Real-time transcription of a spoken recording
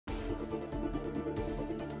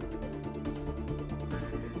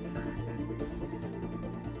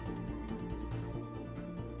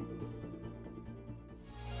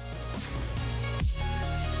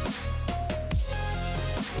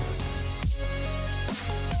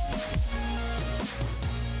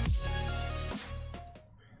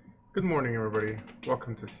Good morning, everybody.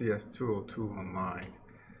 Welcome to CS202 Online,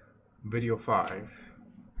 video 5.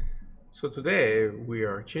 So today we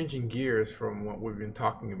are changing gears from what we've been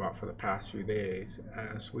talking about for the past few days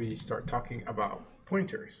as we start talking about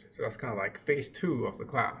pointers. So that's kind of like phase 2 of the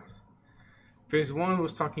class. Phase 1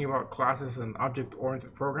 was talking about classes and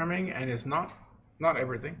object-oriented programming, and it's not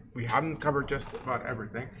everything. We haven't covered just about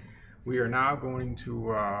everything. We are now going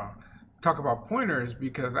to talk about pointers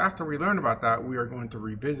because after we learn about that, we are going to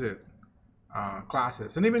revisit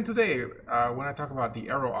classes. And even today, when I talk about the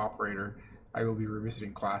arrow operator, I will be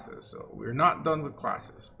revisiting classes. So we're not done with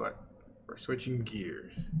classes, but we're switching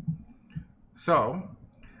gears. So,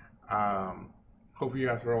 hope you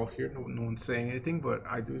guys are all here. No one's saying anything, but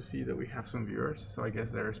I do see that we have some viewers. So I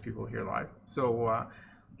guess there's people here live. So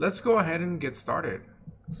let's go ahead and get started.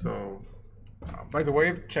 So, by the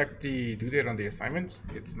way, check the due date on the assignments.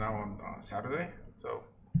 It's now on Saturday. So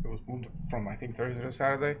it was moved from, I think, Thursday to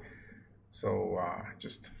Saturday. So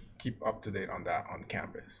just keep up to date on that on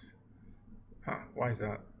campus. Why is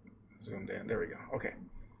that zoomed in? There we go. Okay.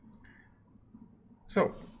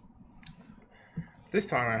 So this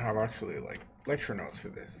time I have actually like lecture notes for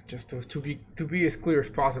this, just to be as clear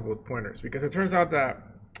as possible with pointers, because it turns out that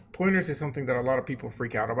pointers is something that a lot of people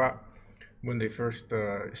freak out about when they first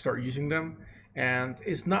start using them, and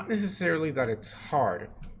it's not necessarily that it's hard.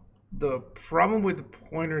 The problem with the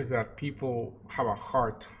pointers that people have a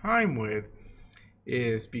hard time with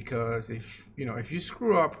is because if you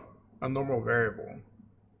screw up a normal variable,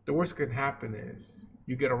 the worst that can happen is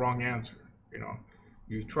you get a wrong answer.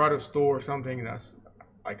 You try to store something that's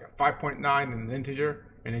like a 5.9 in an integer,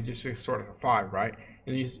 and it just is sort of a 5, right?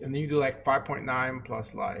 And then you do like 5.9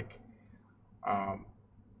 plus like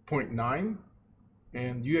 0.9,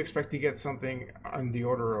 and you expect to get something on the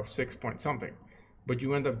order of 6 point something, but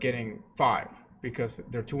you end up getting 5 because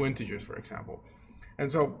they're two integers, for example.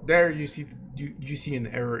 And so there you see an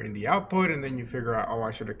error in the output, and then you figure out, oh,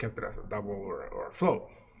 I should have kept it as a double or a float.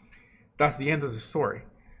 That's the end of the story.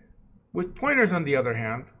 With pointers, on the other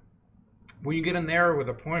hand, when you get an error with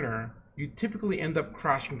a pointer, you typically end up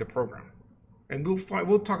crashing the program. And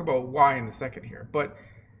we'll talk about why in a second here. But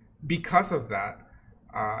because of that,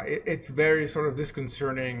 it's very sort of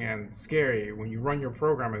disconcerting and scary when you run your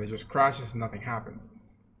program and it just crashes and nothing happens.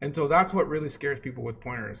 And so that's what really scares people with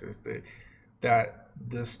pointers, is that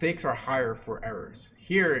the stakes are higher for errors.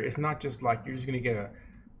 Here, it's not just like you're just going to get a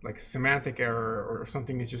semantic error or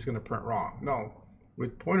something is just going to print wrong. No,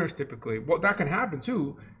 with pointers typically, well, that can happen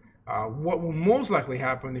too. What will most likely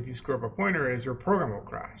happen if you screw up a pointer is your program will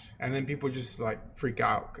crash, and then people just like freak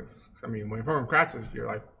out because when your program crashes, you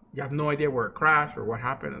have no idea where it crashed or what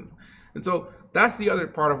happened, and so that's the other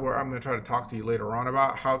part of where I'm going to try to talk to you later on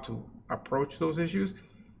about how to approach those issues.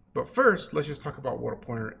 But first, let's just talk about what a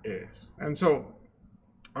pointer is. And so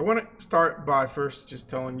I want to start by first just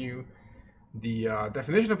telling you the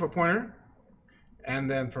definition of a pointer, and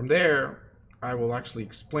then from there I will actually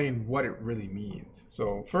explain what it really means.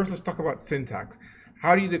 So first, let's talk about syntax.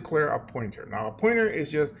 How do you declare a pointer? Now, a pointer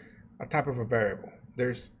is just a type of a variable.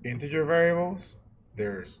 There's integer variables,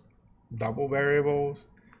 there's double variables,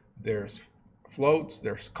 there's floats,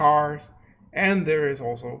 there's chars, and there is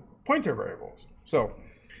also pointer variables. So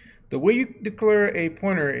the way you declare a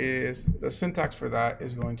pointer is, the syntax for that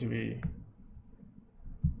is going to be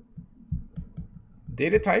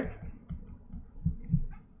data type,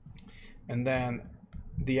 and then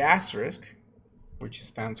the asterisk, which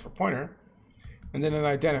stands for pointer, and then an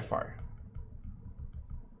identifier,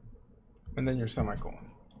 and then your semicolon.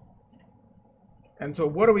 And so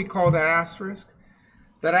what do we call that asterisk?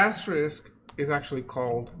 That asterisk is actually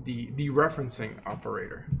called the dereferencing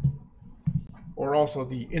operator, or also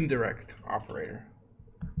the indirect operator.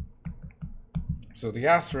 So the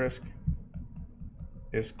asterisk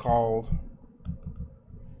is called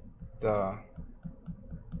the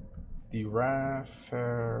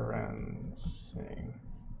dereferencing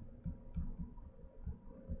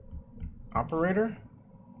operator,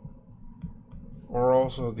 or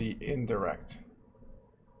also the indirect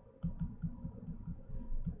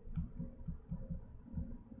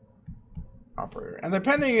operator. And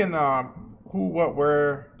depending on who, what,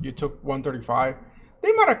 where you took 135,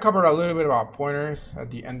 they might have covered a little bit about pointers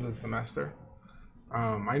at the end of the semester.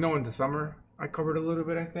 I know in the summer I covered a little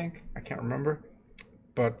bit, I think. I can't remember.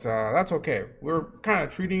 But that's okay. We're kind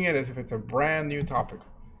of treating it as if it's a brand new topic.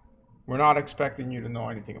 We're not expecting you to know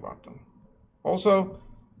anything about them. Also,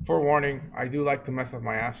 forewarning, I do like to mess up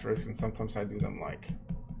my asterisks, and sometimes I do them like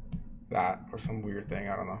that or some weird thing.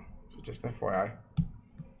 I don't know. So just FYI.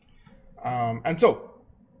 And so,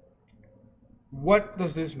 what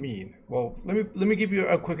does this mean? Well, let me give you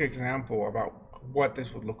a quick example about what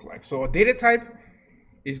this would look like. So a data type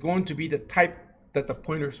is going to be the type that the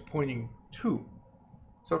pointer is pointing to.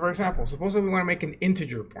 So for example, suppose that we want to make an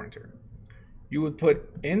integer pointer. You would put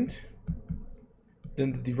int,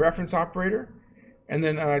 then the dereference operator, and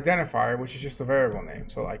then an identifier, which is just a variable name,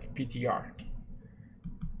 so like PTR.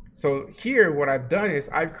 So here what I've done is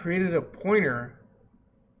I've created a pointer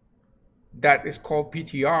that is called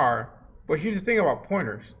PTR. But here's the thing about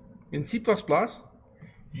pointers. In C++,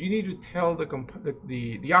 you need to tell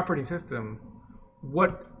the operating system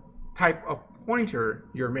what type of pointer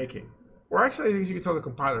you're making. Or actually, I think you can tell the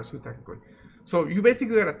compiler too, technically. So you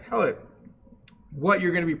basically got to tell it what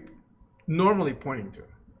you're going to be normally pointing to.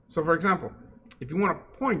 So for example, if you want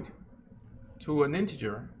to point to an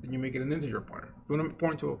integer, then you make it an integer pointer. If you want to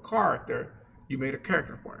point to a character, you make a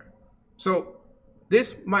character pointer. So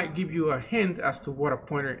this might give you a hint as to what a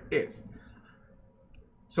pointer is.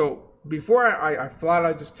 So before I flat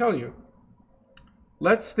out just tell you,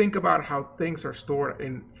 let's think about how things are stored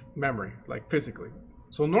in memory, like physically.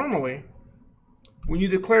 So normally, when you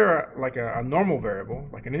declare a normal variable,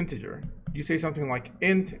 like an integer, you say something like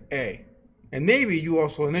int a. And maybe you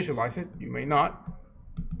also initialize it. You may not.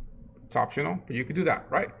 It's optional, but you could do that,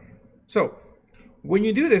 right? So when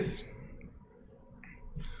you do this,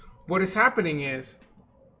 what is happening is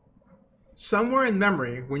somewhere in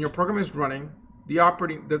memory, when your program is running,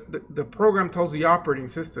 the program tells the operating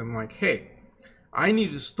system like, hey, I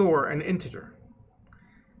need to store an integer.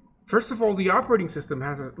 First of all, the operating system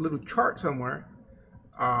has a little chart somewhere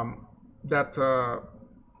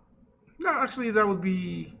no, actually that would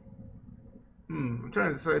be, I'm trying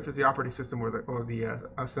to decide if it's the operating system or the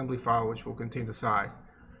assembly file, which will contain the size.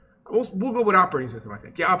 We'll go with operating system, I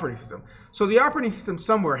think. Yeah, operating system. So the operating system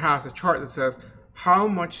somewhere has a chart that says how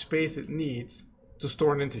much space it needs to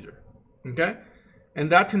store an integer. Okay? And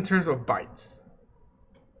that's in terms of bytes.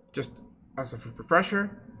 Just as a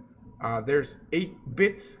refresher, there's 8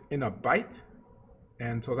 bits in a byte.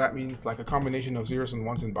 And so that means like a combination of zeros and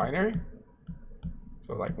ones in binary.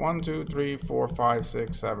 So like 1, 2, 3, 4, 5,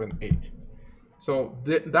 6, 7, 8. So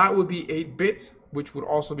that would be 8 bits, which would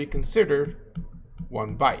also be considered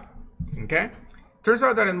 1 byte. Okay? Turns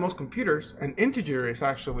out that in most computers, an integer is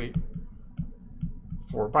actually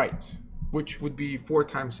 4 bytes, which would be 4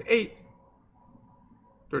 times 8,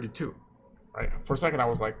 32. Right? For a second, I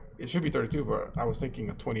was like, it should be 32, but I was thinking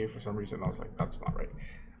of 28 for some reason. I was like, that's not right.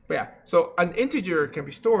 But yeah, so an integer can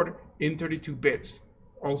be stored in 32 bits,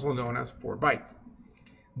 also known as 4 bytes.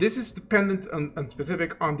 This is dependent on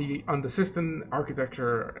specific on the system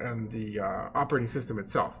architecture and the operating system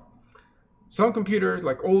itself. Some computers,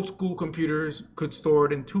 like old school computers, could store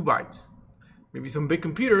it in 2 bytes. Maybe some big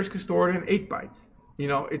computers could store it in 8 bytes. You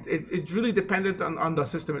know, it's really dependent on the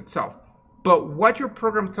system itself. But what your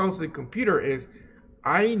program tells the computer is,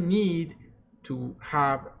 I need to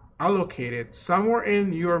have allocated somewhere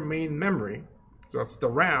in your main memory, so that's the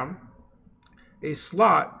RAM, a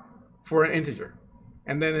slot for an integer.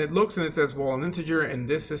 And then it looks and it says, well, an integer in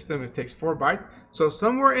this system, it takes 4 bytes. So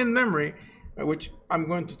somewhere in memory, which I'm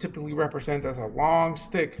going to typically represent as a long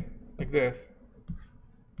stick like this,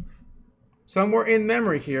 somewhere in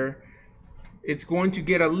memory here, it's going to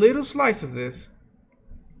get a little slice of this,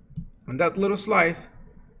 and that little slice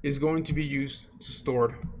is going to be used to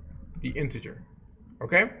store the integer.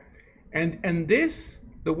 Okay? And this,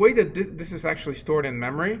 the way that this is actually stored in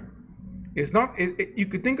memory, is not, you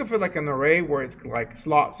could think of it like an array where it's like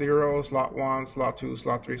slot 0, slot 1, slot 2,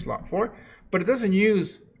 slot 3, slot 4, but it doesn't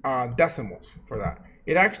use decimals for that.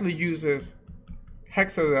 It actually uses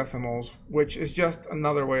hexadecimals, which is just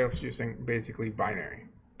another way of using basically binary.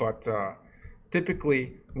 But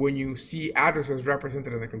typically, when you see addresses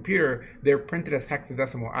represented in the computer, they're printed as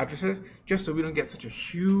hexadecimal addresses, just so we don't get such a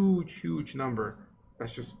huge number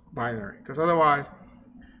that's just binary. Because otherwise,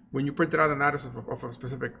 when you printed out an address of a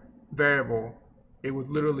specific variable, it would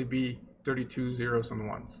literally be 32 zeros and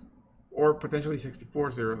ones, or potentially 64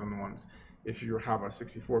 zeros and ones if you have a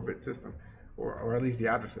 64-bit system, or at least the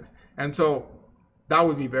addresses. And so that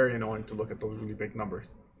would be very annoying to look at those really big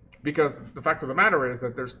numbers, because the fact of the matter is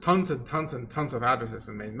that there's tons and tons and tons of addresses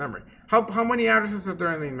in main memory. How many addresses are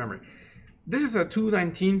there in main memory? This is a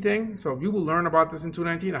 219 thing, so you will learn about this in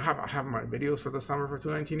 219. I have my videos for the summer for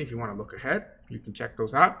 219. If you want to look ahead, you can check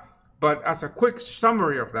those out. But as a quick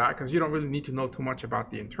summary of that, because you don't really need to know too much about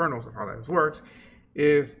the internals of how that works,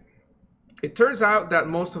 is it turns out that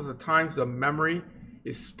most of the times the memory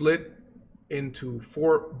is split into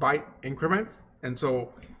 4-byte increments. And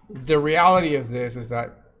so the reality of this is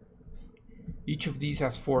that each of these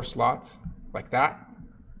has 4 slots like that.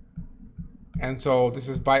 And so this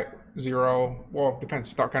is byte 0, well, it depends,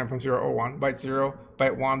 start kind of from 0 or 1, byte 0,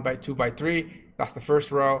 byte 1, byte 2, byte 3. That's the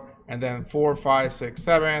first row, and then 4, 5, 6,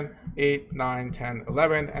 7, 8, 9, 10,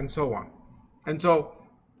 11, and so on. And so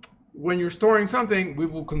when you're storing something, we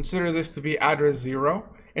will consider this to be address 0.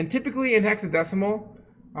 And typically in hexadecimal,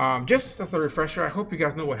 just as a refresher, I hope you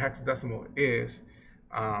guys know what hexadecimal is.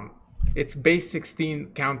 It's base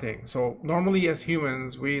 16 counting. So normally as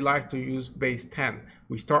humans, we like to use base 10.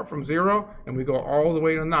 We start from 0 and we go all the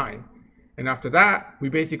way to 9. And after that, we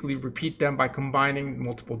basically repeat them by combining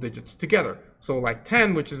multiple digits together. So like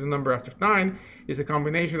 10, which is the number after 9, is a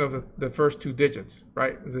combination of the first 2 digits,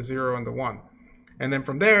 right? The 0 and the 1. And then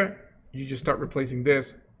from there, you just start replacing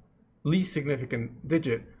this least significant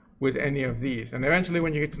digit with any of these. And eventually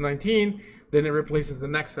when you get to 19, then it replaces the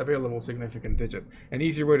next available significant digit. An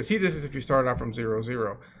easier way to see this is if you start out from 0,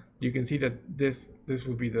 0. You can see that this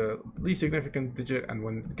would be the least significant digit, and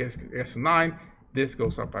when it gets to 9, this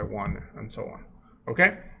goes up by 1, and so on.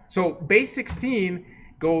 Okay? So base 16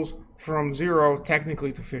 goes from 0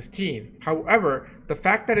 technically to 15. However, the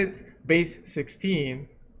fact that it's base 16,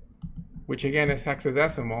 which again is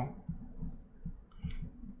hexadecimal,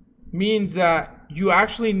 means that you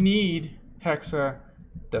actually need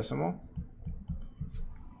hexadecimal,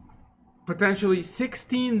 potentially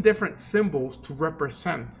 16 different symbols to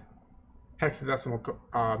represent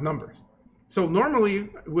hexadecimal numbers. So normally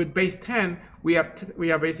with base 10, we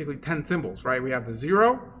have basically 10 symbols, right? We have the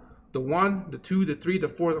 0, the 1, the 2, the 3, the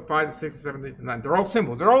 4, the 5, the 6, the 7, the 8, the 9. They're all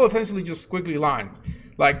symbols. They're all essentially just squiggly lines.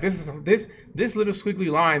 Like this little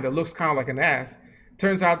squiggly line that looks kind of like an S,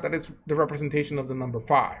 turns out that it's the representation of the number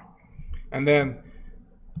 5. And then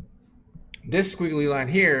this squiggly line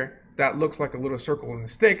here that looks like a little circle and a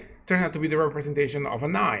stick turns out to be the representation of a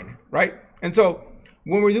 9, right? And so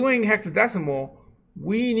when we're doing hexadecimal,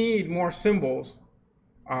 we need more symbols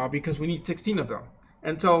because we need 16 of them.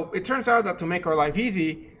 And so it turns out that to make our life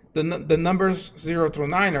easy, the numbers 0 through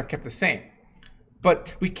 9 are kept the same.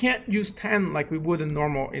 But we can't use 10 like we would in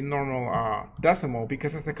normal decimal,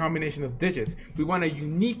 because it's a combination of digits. We want a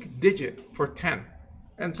unique digit for 10.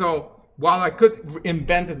 And so while I could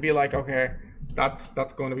invent it and be like, okay,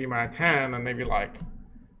 that's going to be my 10, and maybe like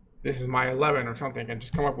this is my 11 or something, and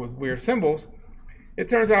just come up with weird symbols, it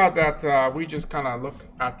turns out that we just kind of look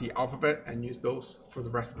at the alphabet and use those for the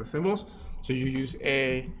rest of the symbols. So you use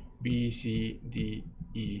A, B, C, D,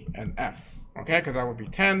 E, and F, okay? Because that would be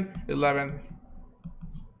 10, 11,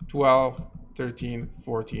 12, 13,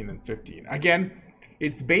 14, and 15. Again,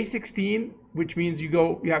 it's base 16, which means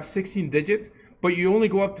you have 16 digits, but you only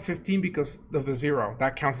go up to 15 because of the 0.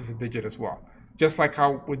 That counts as a digit as well. Just like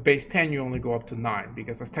how with base 10, you only go up to 9,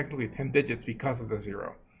 because that's technically 10 digits because of the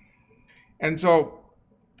 0. And so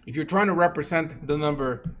if you're trying to represent the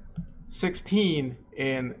number 16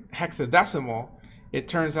 in hexadecimal, it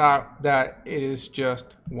turns out that it is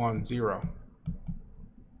just 1, 0.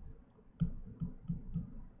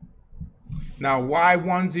 Now, why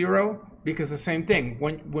 1, 0? Because the same thing.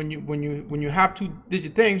 When you have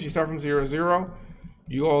 2-digit things, you start from 0, 0,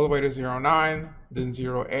 you go all the way to 0, 9, then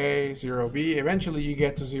 0A, 0B. Eventually, you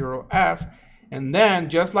get to 0F, and then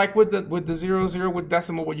just like with the 0, 0 with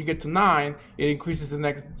decimal, when you get to 9, it increases the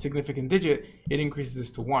next significant digit. It increases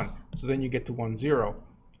this to 1. So then you get to 1, 0.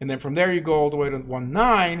 And then from there, you go all the way to 1,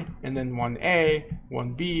 9, and then 1A,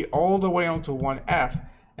 1B, all the way on to 1F.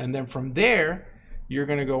 And then from there, you're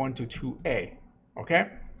going to go into 2A. Okay?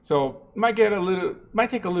 So it might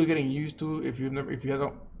take a little getting used to if you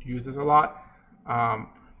don't use this a lot.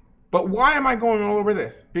 But why am I going all over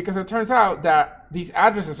this? Because it turns out that these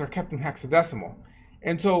addresses are kept in hexadecimal.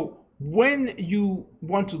 And so when you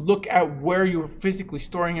want to look at where you're physically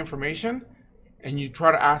storing information and you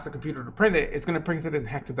try to ask the computer to print it, it's going to print it in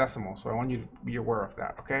hexadecimal. So I want you to be aware of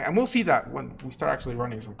that, okay? And we'll see that when we start actually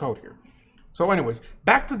running some code here. So anyways,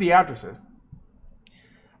 back to the addresses.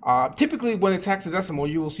 Typically when it's hexadecimal,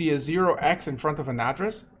 you will see a 0x in front of an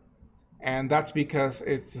address. And that's because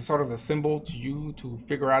it's sort of the symbol to you to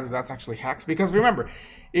figure out if that's actually hex. Because remember,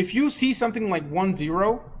 if you see something like 1,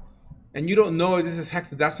 0, and you don't know if this is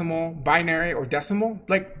hexadecimal, binary, or decimal,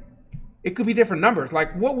 like it could be different numbers.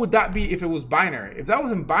 Like what would that be if it was binary? If that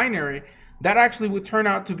was in binary, that actually would turn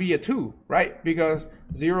out to be a 2, right? Because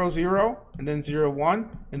 0, 0, and then 0,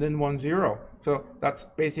 1, and then 1, 0. So that's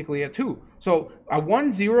basically a 2. So a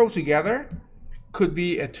 1, 0 together could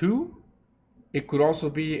be a 2. It could also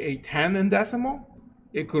be a 10 in decimal.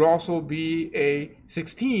 It could also be a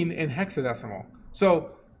 16 in hexadecimal.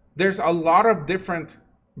 So there's a lot of different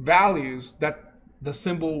values that the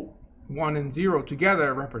symbol 1 and 0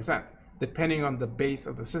 together represent, depending on the base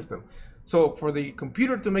of the system. So for the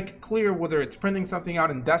computer to make it clear whether it's printing something out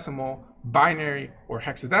in decimal, binary, or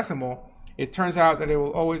hexadecimal, it turns out that it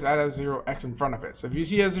will always add a 0x in front of it. So if you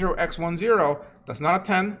see a 0x10, that's not a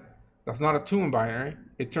 10, that's not a 2 in binary.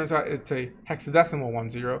 It turns out it's a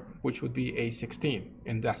hexadecimal 10, which would be a 16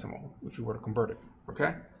 in decimal if you were to convert it.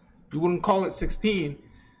 Okay? You wouldn't call it 16,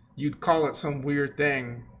 you'd call it some weird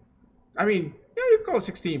thing. I mean, yeah, you call it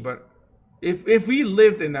 16, but if we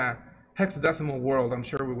lived in a hexadecimal world, I'm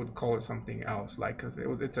sure we would call it something else, like, because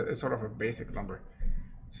it's sort of a basic number.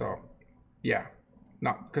 So yeah,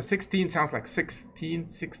 no, because 16 sounds like 16,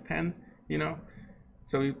 610, you know,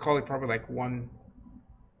 so you call it probably like one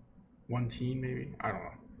teen maybe, I don't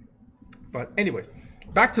know. But anyways,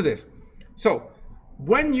 back to this. So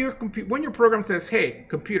when your program says, hey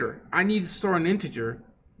computer, I need to store an integer,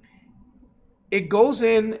 it goes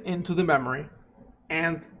into the memory,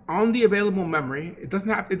 and on the available memory,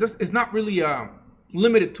 it's not really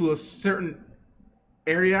limited to a certain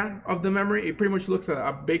area of the memory. It pretty much looks at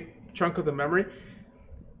a big chunk of the memory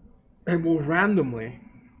and will randomly,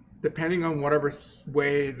 depending on whatever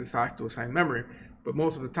way it decides to assign memory, but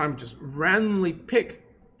most of the time just randomly pick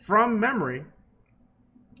from memory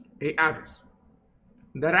a address.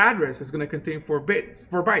 That address is going to contain 4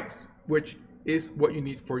 bytes, which is what you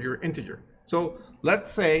need for your integer. So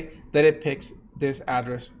let's say that it picks this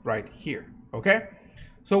address right here. Okay,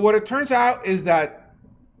 so what it turns out is that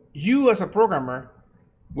you as a programmer,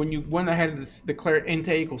 when you went ahead and declared int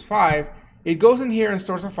a equals 5, it goes in here and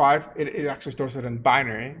stores a 5. It actually stores it in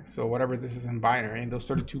binary, so whatever this is in binary, and those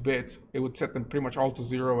 32 bits, it would set them pretty much all to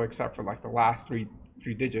 0 except for like the last three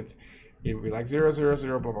digits. It would be like 0 0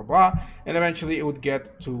 0 blah blah blah, and eventually it would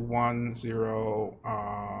get to 1 0.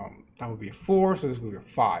 That would be a 4, so this would be a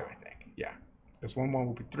 5, I think. Yeah, this 1 1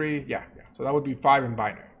 would be 3. Yeah. So that would be 5 in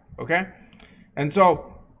binary. Okay, and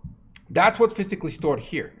so that's what's physically stored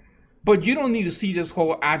here. But you don't need to see this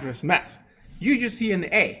whole address mess. You just see an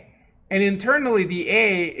A. And internally, the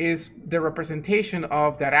A is the representation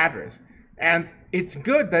of that address. And it's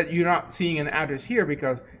good that you're not seeing an address here,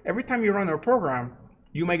 because every time you run a program,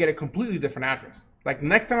 you might get a completely different address. Like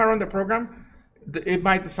next time I run the program, it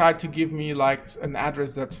might decide to give me like an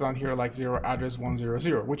address that's on here like 0 address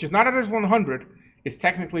 100, which is not address 100. It's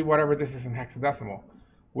technically whatever this is in hexadecimal,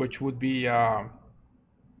 which would be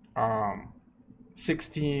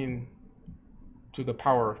 16 to the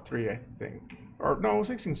power of 3, I think. Or no,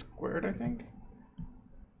 16 squared, I think.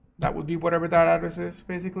 That would be whatever that address is,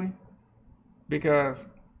 basically. Because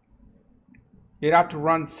you'd have to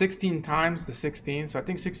run 16 times the 16. So I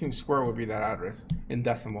think 16 squared would be that address in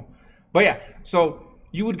decimal. But yeah, so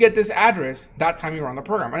you would get this address that time you run the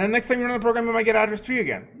program. And the next time you run the program, you might get address 3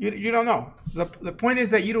 again. You don't know. So the point is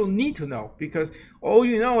that you don't need to know, because all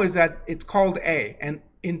you know is that it's called A. And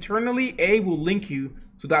internally, A will link you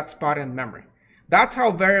to that spot in memory. That's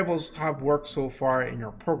how variables have worked so far in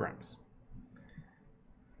your programs.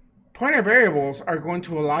 Pointer variables are going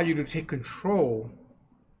to allow you to take control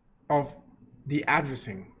of the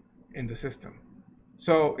addressing in the system.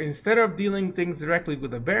 So instead of dealing things directly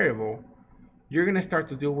with a variable, you're going to start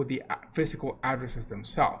to deal with the physical addresses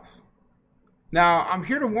themselves. Now, I'm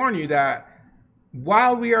here to warn you that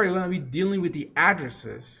while we are going to be dealing with the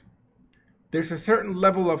addresses, there's a certain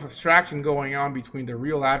level of abstraction going on between the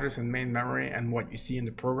real address and main memory and what you see in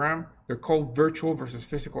the program. They're called virtual versus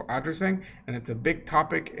physical addressing, and it's a big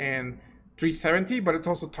topic in 370, but it's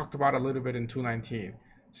also talked about a little bit in 219.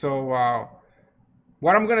 So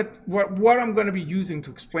what I'm gonna be using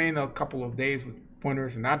to explain a couple of days with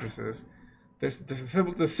pointers and addresses,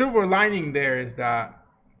 the silver lining there is that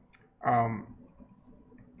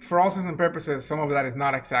for all intents and purposes, some of that is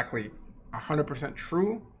not exactly 100%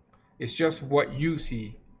 true. It's just what you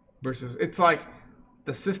see versus, it's like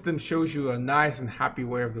the system shows you a nice and happy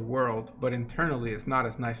way of the world, but internally it's not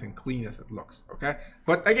as nice and clean as it looks, okay?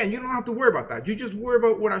 But again, you don't have to worry about that. You just worry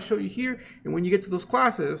about what I show you here, and when you get to those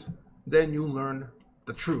classes, then you learn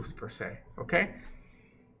the truth per se, okay?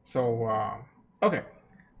 So, okay.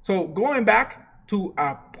 So going back to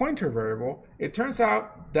a pointer variable, it turns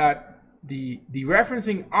out that the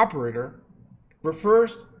referencing operator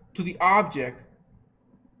refers to the object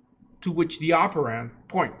to which the operand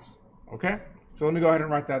points, okay? So let me go ahead and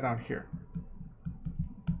write that down here.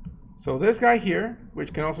 So this guy here,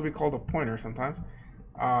 which can also be called a pointer sometimes,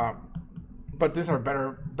 but these are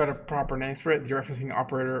better proper names for it, the referencing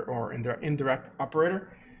operator or indirect operator,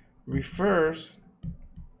 refers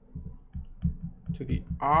to the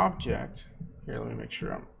object. Here, let me make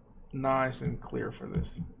sure I'm nice and clear for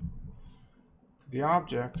this. The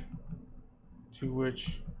object to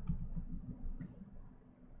which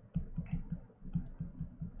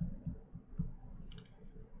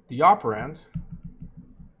the operand,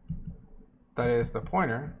 that is the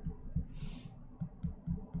pointer,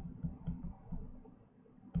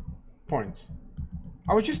 points.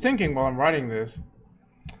 I was just thinking while I'm writing this,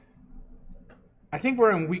 I think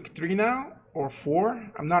we're in week 3 now, or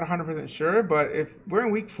 4. I'm not 100% sure, but if we're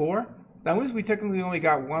in week 4, that means we technically only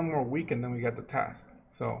got 1 more week and then we got the test.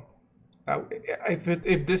 So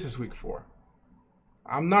if this is week 4,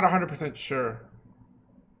 I'm not 100% sure.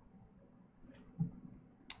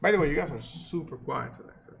 By the way, you guys are super quiet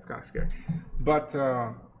today, so it's kind of scary. But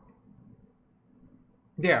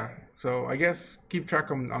yeah, so I guess keep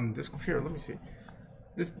track on this. Here, let me see.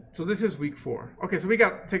 So this is week 4. Okay, so we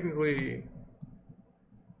got technically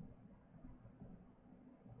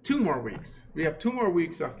 2 more weeks. We have 2 more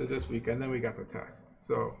weeks after this week, and then we got the test.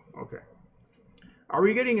 So, okay. Are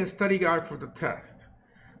we getting a study guide for the test?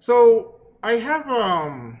 So I have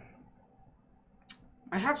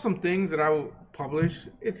some things that I will publish.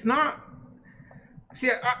 It's not. See,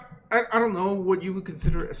 I don't know what you would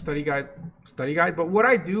consider a study guide, but what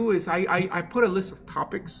I do is I put a list of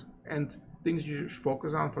topics and things you should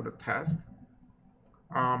focus on for the test.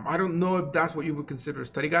 I don't know if that's what you would consider a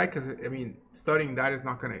study guide, because I mean, studying that is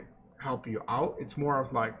not going to help you out. It's more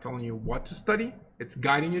of like telling you what to study. It's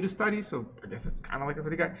guiding you to study, so I guess it's kind of like a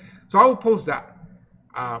study guide. So I will post that.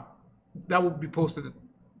 That will be posted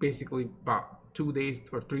basically about 2 days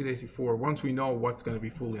or 3 days before, once we know what's going to be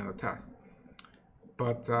fully on the test.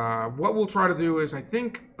 But what we'll try to do is, I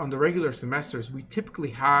think on the regular semesters, we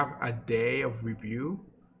typically have a day of review.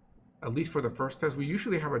 At least for the first test, we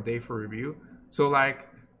usually have a day for review. So like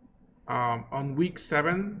on week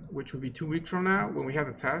 7, which would be 2 weeks from now, when we have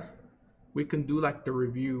the test, we can do like the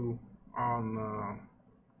review on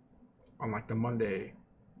like the Monday,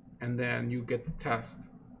 and then you get the test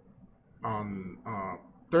on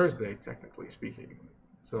Thursday, technically speaking.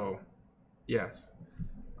 So yes.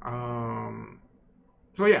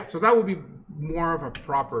 So yeah, so that would be more of a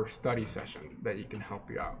proper study session that you can help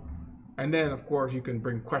you out. And then, of course, you can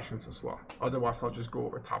bring questions as well. Otherwise, I'll just go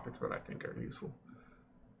over topics that I think are useful.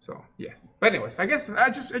 So, yes. But anyways, I guess I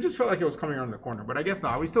just felt like it was coming around the corner. But I guess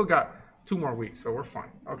not. We still got 2 more weeks, so we're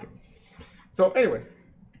fine. Okay. So, anyways,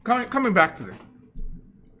 coming back to this.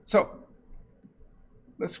 So,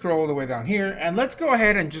 let's scroll all the way down here. And let's go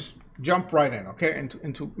ahead and just jump right in, okay,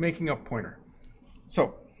 into making a pointer.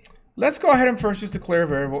 So, let's go ahead and first just declare a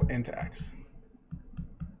variable int x.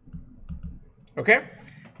 Okay?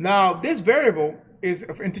 Now, this variable is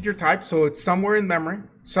of integer type, so it's somewhere in memory.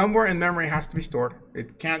 Somewhere in memory has to be stored.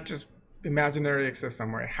 It can't just imaginarily exist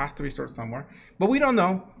somewhere. It has to be stored somewhere. But we don't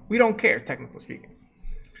know. We don't care, technically speaking.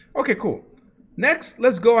 Okay, cool. Next,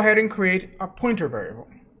 let's go ahead and create a pointer variable.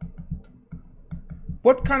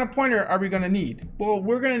 What kind of pointer are we going to need? Well,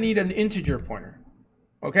 we're going to need an integer pointer.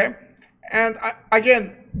 Okay? And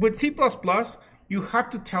again, with C++, you have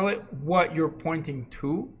to tell it what you're pointing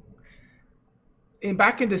to.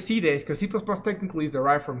 Back in the C days, because C++ technically is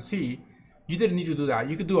derived from C, you didn't need to do that.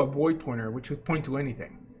 You could do a void pointer, which would point to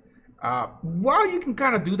anything. While you can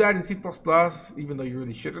kind of do that in C++, even though you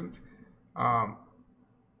really shouldn't,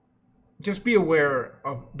 just be aware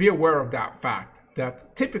of that fact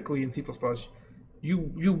that typically in C++,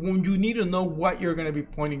 you need to know what you're going to be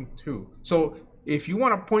pointing to. So if you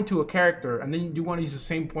want to point to a character and then you want to use the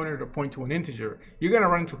same pointer to point to an integer, you're going to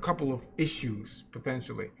run into a couple of issues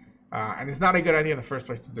potentially. And it's not a good idea in the first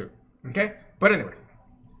place to do. Okay? But anyways,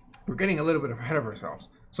 we're getting a little bit ahead of ourselves.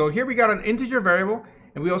 So here we got an integer variable,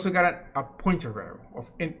 and we also got a pointer variable,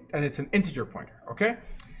 and it's an integer pointer. Okay?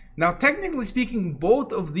 Now, technically speaking,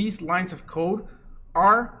 both of these lines of code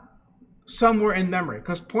are somewhere in memory,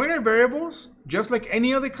 because pointer variables, just like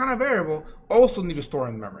any other kind of variable, also need to store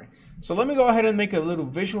in memory. So let me go ahead and make a little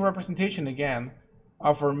visual representation again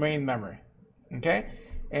of our main memory. Okay?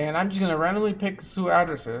 And I'm just going to randomly pick 2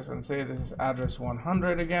 addresses and say this is address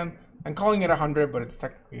 100 again. I'm calling it 100, but it's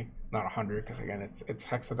technically not 100 because, again, it's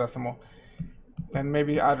hexadecimal. And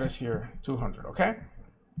maybe address here 200, okay?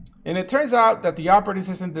 And it turns out that the operating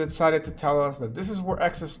system decided to tell us that this is where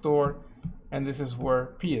X is stored and this is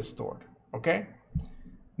where P is stored, okay?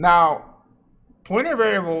 Now, pointer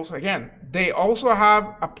variables, again, they also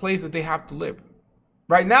have a place that they have to live.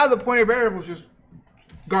 Right now, the pointer variable is just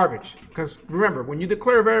garbage, because remember, when you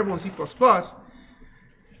declare a variable in C++,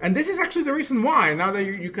 and this is actually the reason why, now that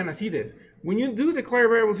you kind of see this, when you do declare a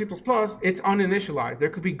variable in C++, it's uninitialized. There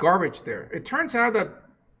could be garbage there. It turns out that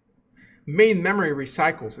main memory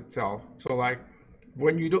recycles itself. So like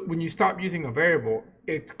when you stop using a variable,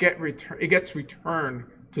 it gets returned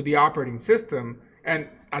to the operating system, and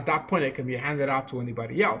at that point it can be handed out to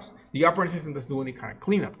anybody else. The operating system doesn't do any kind of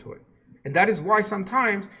cleanup to it, and that is why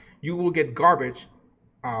sometimes you will get garbage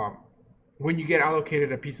when you get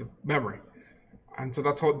allocated a piece of memory. And so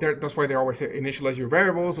that's why they always say initialize your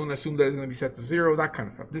variables, don't assume that it's going to be set to 0, that kind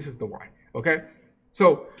of stuff. This is the why, okay?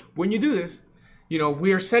 So when you do this, you know,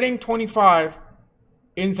 we are setting 25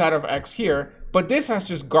 inside of X here, but this has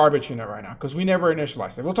just garbage in it right now because we never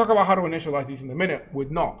initialized it. We'll talk about how to initialize these in a minute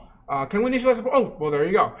with null. Can we initialize it? Oh, well, there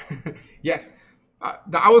you go. Yes,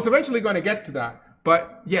 I was eventually going to get to that,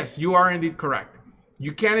 but yes, you are indeed correct.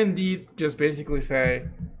 You can indeed just basically say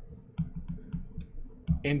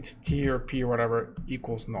int t or p or whatever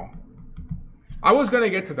equals null. I was going to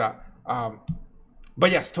get to that.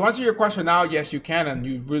 But yes, to answer your question now, yes, you can and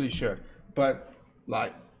you really should. But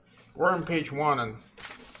like, we're on page 1 and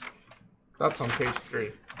that's on page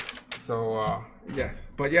 3. So yes,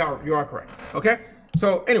 but yeah, you are correct. Okay.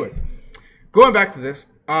 So anyways, going back to this,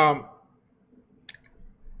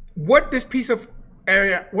 what this piece of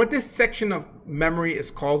area, what this section of memory is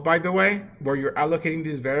called, by the way, where you're allocating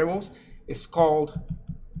these variables, is called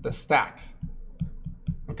the stack.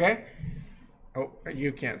 Okay. Oh,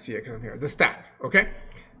 you can't see it because I'm here. The stack. Okay.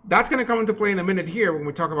 That's going to come into play in a minute here when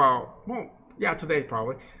we talk about, well, yeah, today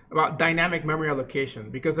probably, about dynamic memory allocation,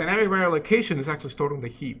 because dynamic memory allocation is actually stored on the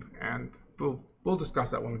heap, and we'll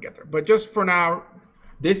discuss that when we get there. But just for now,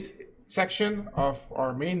 this section of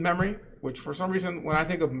our main memory, which for some reason when I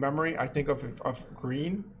think of memory, I think of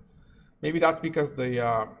green. Maybe that's because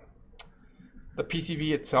the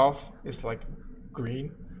PCB itself is like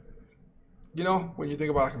green. You know, when you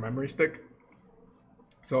think about like a memory stick.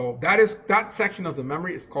 So that section of the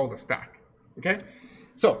memory is called a stack. Okay,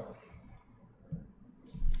 so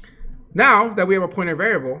now that we have a pointer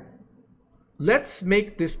variable, let's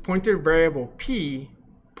make this pointer variable p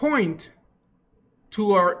point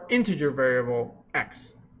to our integer variable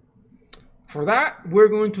x. For that, we're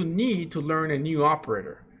going to need to learn a new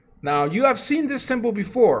operator. Now, you have seen this symbol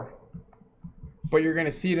before, but you're going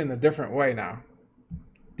to see it in a different way now.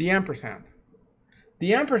 The ampersand.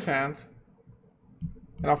 The ampersand,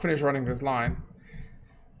 and I'll finish running this line,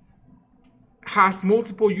 has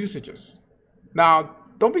multiple usages. Now,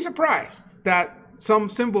 don't be surprised that some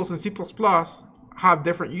symbols in C++ have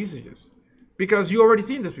different usages, because you already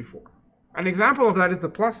seen this before. An example of that is the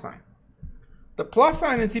plus sign. The plus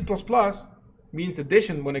sign in C++ means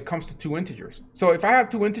addition when it comes to two integers. So if I have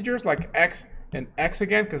two integers like x and x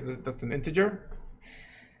again, because that's an integer,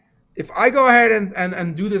 if I go ahead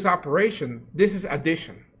and do this operation, this is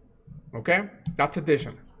addition. Okay, that's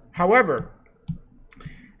addition. However,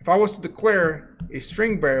 if I was to declare a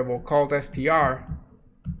string variable called str,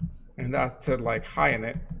 and that said like hi in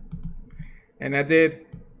it, and I did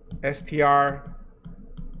str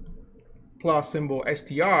plus symbol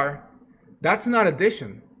str, that's not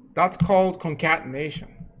addition. That's called concatenation.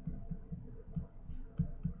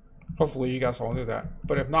 Hopefully you guys all knew that.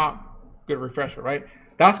 But if not, good refresher, right?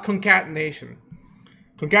 That's concatenation.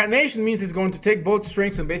 Concatenation means it's going to take both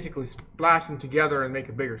strings and basically splash them together and make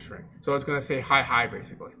a bigger string. So it's going to say hi, hi,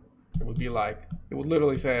 basically. It would be like, it would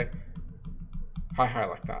literally say hi, hi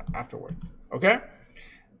like that afterwards. Okay?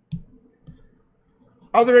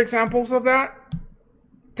 Other examples of that,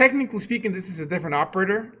 technically speaking, this is a different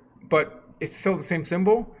operator, but it's still the same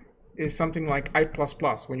symbol, is something like I++.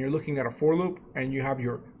 When you're looking at a for loop and you have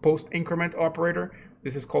your post increment operator,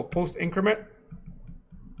 this is called post increment.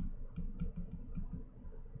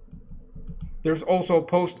 There's also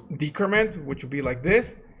post decrement, which would be like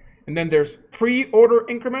this. And then there's pre-order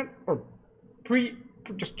increment, or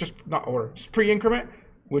just not order, just pre-increment,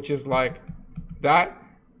 which is like that,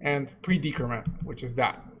 and pre-decrement, which is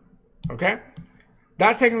that. Okay?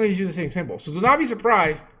 That technically uses the same symbol. So do not be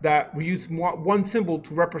surprised that we use one symbol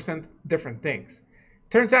to represent different things.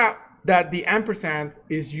 Turns out that the ampersand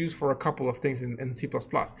is used for a couple of things in C++.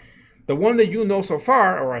 The one that you know so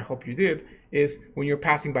far, or I hope you did, is when you're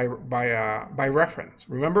passing by reference.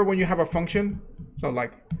 Remember when you have a function? So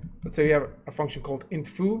like, let's say you have a function called int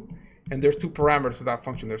foo, and there's two parameters to that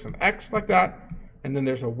function. There's an x like that, and then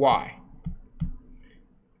there's a y.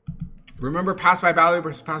 Remember pass by value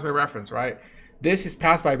versus pass by reference, right? This is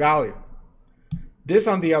pass by value. This,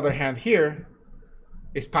 on the other hand, here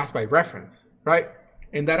is pass by reference, right?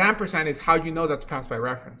 And that ampersand is how you know that's pass by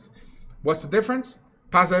reference. What's the difference?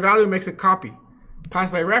 Pass by value makes a copy. Pass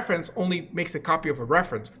by reference only makes a copy of a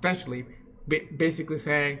reference, potentially, basically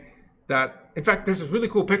saying that, in fact, there's this really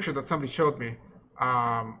cool picture that somebody showed me.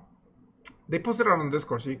 They posted it on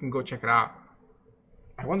Discord, so you can go check it out.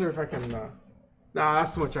 I wonder if I can, nah,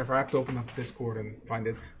 that's too much effort. I have to open up Discord and find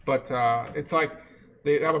it. But it's like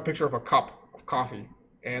they have a picture of a cup of coffee,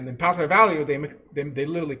 and in pass by value, they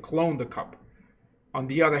literally clone the cup. On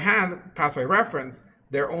the other hand, pass by reference,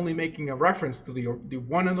 they're only making a reference to the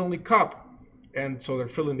one and only cup, and so they're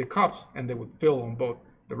filling the cups, and they would fill on both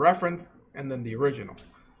the reference and then the original,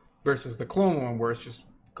 versus the clone one where it's just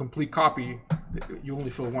complete copy. You only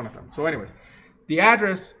fill one of them. So anyways, the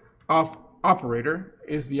address of operator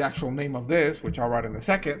is the actual name of this, which I'll write in a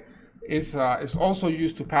second, is also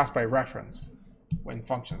used to pass by reference when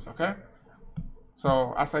functions, okay?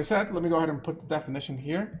 So as I said, let me go ahead and put the definition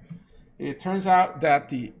here. It turns out that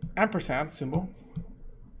the ampersand symbol,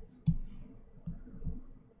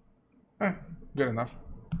 good enough,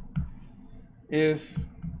 is,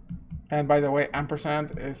 and by the way,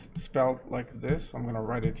 ampersand is spelled like this. I'm gonna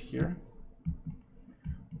write it here.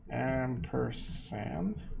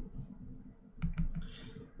 Ampersand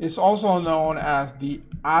is also known as the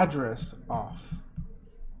address of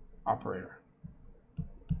operator.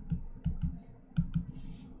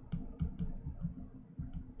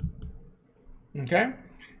 Okay,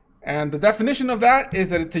 and the definition of that is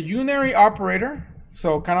that it's a unary operator,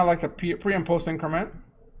 so kind of like the pre and post increment,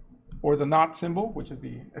 or the not symbol, which is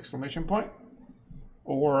the exclamation point,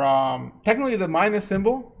 or technically the minus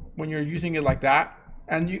symbol when you're using it like that,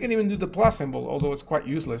 and you can even do the plus symbol, although it's quite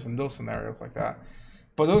useless in those scenarios like that.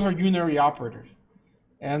 But those are unary operators,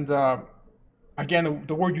 and again,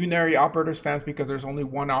 the word unary operator stands because there's only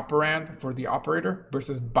one operand for the operator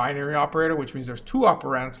versus binary operator, which means there's two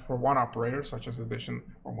operands for one operator, such as addition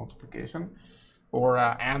or multiplication, or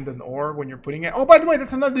and or when you're putting it. Oh, by the way,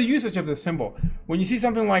 that's another usage of this symbol. When you see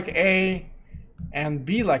something like A and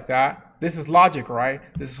B like that, this is logic, right?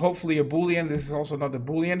 This is hopefully a Boolean. This is also another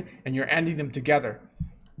Boolean, and you're ending them together.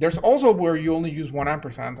 There's also where you only use one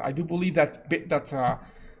ampersand. I do believe that's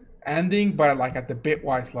ending, but like at the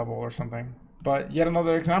bitwise level or something. But yet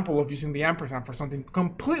another example of using the ampersand for something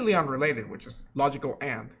completely unrelated, which is logical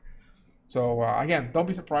and. So again, don't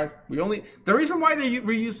be surprised. The reason why they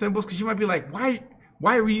reuse symbols, because you might be like, why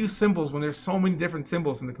reuse symbols when there's so many different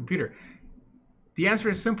symbols in the computer? The answer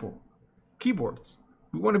is simple. Keyboards.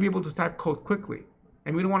 We want to be able to type code quickly,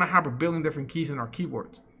 and we don't want to have a billion different keys in our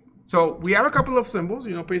keyboards. So we have a couple of symbols.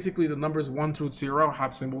 You know, basically the numbers 1 through 0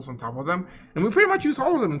 have symbols on top of them, and we pretty much use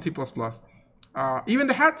all of them in C++. Even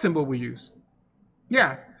the hat symbol we use.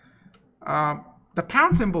 Yeah, the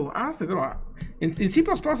pound symbol. That's a good one. In C++, I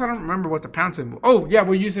don't remember what the pound symbol. Oh yeah,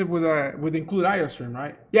 we use it with include IO stream,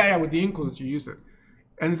 right? Yeah, with the includes you use it,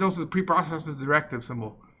 and it's also the preprocessor directive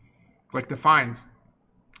symbol, like defines.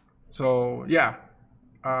 So yeah,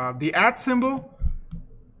 the @ symbol.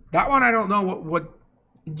 That one I don't know what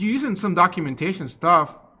you use in some documentation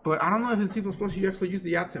stuff, but I don't know if in C++ you actually use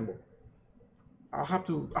the @ symbol. I'll have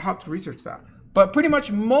to research that. But pretty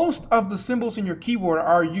much most of the symbols in your keyboard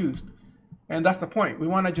are used. And that's the point. We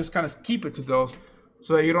want to just kind of keep it to those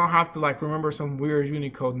so that you don't have to like remember some weird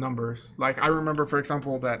Unicode numbers. Like I remember, for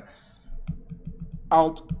example, that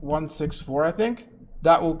Alt 164, I think,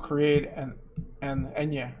 that will create an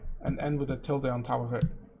Enya, an N with a tilde on top of it.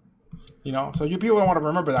 You know, so you people don't want to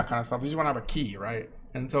remember that kind of stuff. They just want to have a key, right?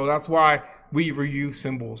 And so that's why we reuse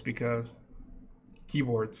symbols, because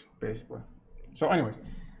keyboards, basically. So anyways.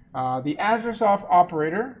 The address of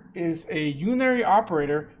operator is a unary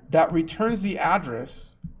operator that returns the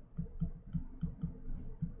address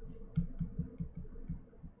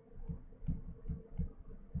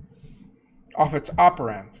of its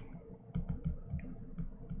operand.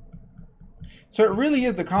 So it really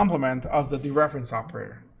is the complement of the dereference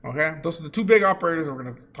operator. Okay, those are the two big operators we're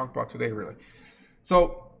going to talk about today, really.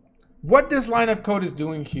 So what this line of code is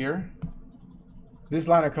doing here, this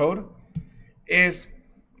line of code, is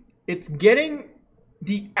it's getting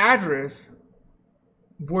the address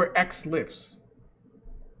where X lives.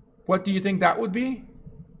 What do you think that would be?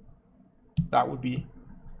 That would be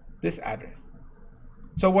this address.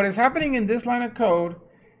 So what is happening in this line of code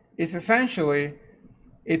is essentially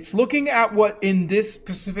it's looking at what in this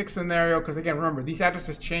specific scenario, because again, remember, these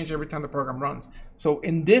addresses change every time the program runs. So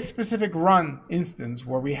in this specific run instance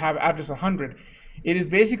where we have address 100, it is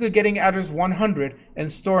basically getting address 100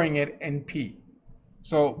 and storing it in P.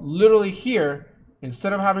 So literally here,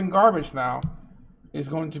 instead of having garbage now, is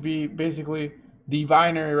going to be basically the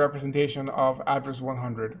binary representation of address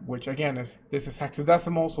 100, which again this is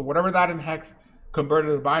hexadecimal. So whatever that in hex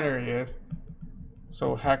converted to binary is,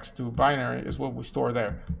 so hex to binary is what we store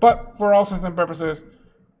there. But for all intents and purposes,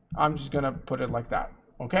 I'm just gonna put it like that,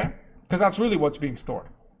 okay? Because that's really what's being stored.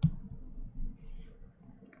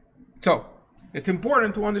 So it's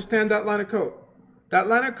important to understand that line of code. That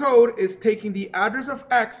line of code is taking the address of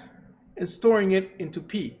X and storing it into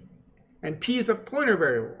P. And P is a pointer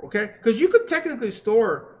variable, okay? Because you could technically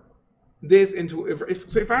store this into,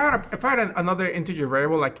 if I had another integer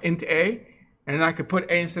variable like int A, and I could put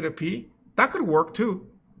A instead of P, that could work too.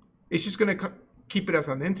 It's just gonna keep it as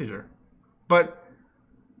an integer. But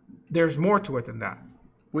there's more to it than that.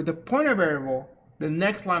 With the pointer variable, the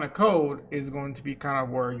next line of code is going to be kind of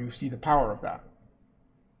where you see the power of that.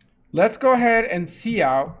 Let's go ahead and see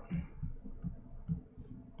out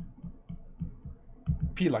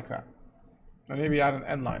P like that. And maybe add an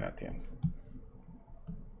end line at the end.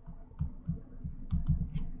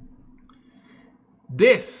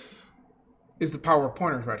 This is the power of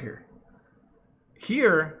pointers right here.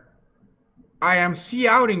 Here, I am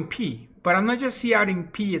counting P, but I'm not just counting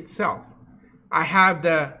P itself. I have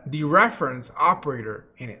the dereference operator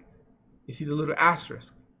in it. You see the little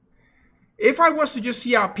asterisk. If I was to just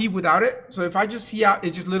cout P without it, so if I just cout,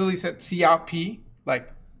 it just literally said cout P, like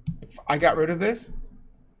if I got rid of this,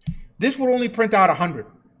 this would only print out 100.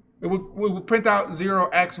 It would print out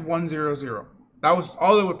 0x100. That was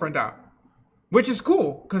all it would print out, which is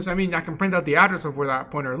cool because I mean I can print out the address of where that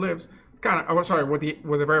pointer lives. It's kind of, oh, sorry, where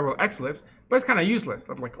the variable x lives, but it's kind of useless.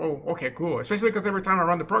 I'm like, oh, okay, cool. Especially because every time I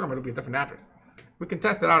run the program, it'll be a different address. We can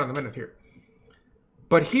test it out in a minute here.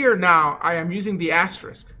 But here now, I am using the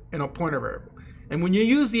asterisk in a pointer variable. And when you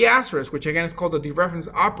use the asterisk, which again is called the dereference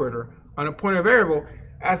operator on a pointer variable,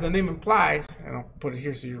 as the name implies, and I'll put it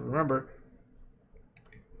here so you remember,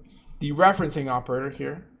 dereferencing operator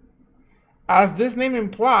here. As this name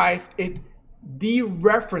implies, it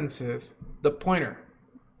dereferences the pointer.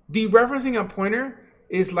 Dereferencing a pointer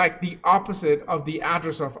is like the opposite of the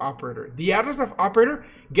address of operator. The address of operator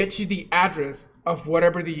gets you the address of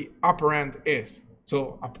whatever the operand is.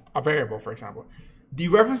 So a variable, for example.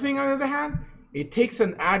 Dereferencing, on the other hand, it takes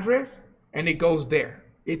an address and it goes there.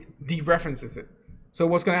 It dereferences it. So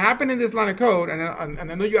what's going to happen in this line of code, and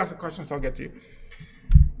I know you asked a question, so I'll get to you.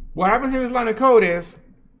 What happens in this line of code is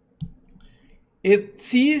it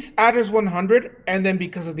sees address 100, and then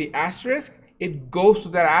because of the asterisk, it goes to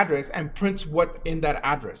that address and prints what's in that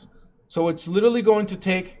address. So it's literally going to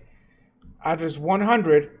take address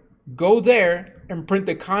 100, go there, and print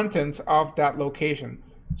the contents of that location.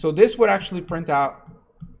 So this would actually print out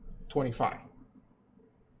 25.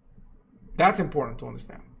 That's important to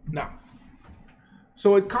understand. Now,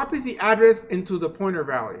 so it copies the address into the pointer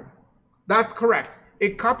value. That's correct.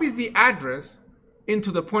 It copies the address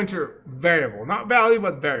into the pointer variable. Not value,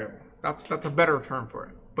 but variable. That's a better term for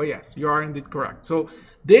it. But yes, you are indeed correct. So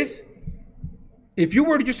this, if you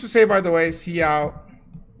were just to say, by the way, cout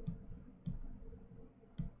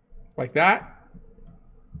like that,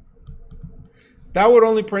 that would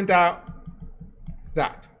only print out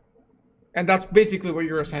that. And that's basically what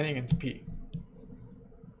you're assigning into P.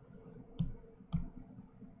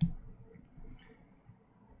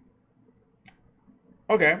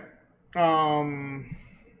 Okay.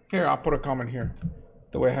 Here, I'll put a comment here,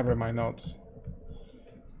 the way I have it in my notes,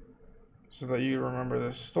 so that you remember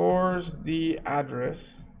this. Stores the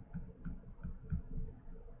address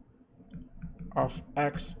of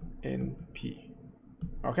X in P.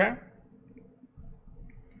 Okay?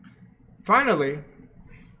 Finally,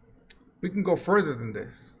 we can go further than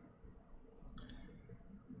this.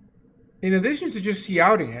 In addition to just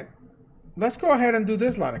couting it, let's go ahead and do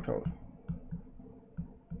this line of code.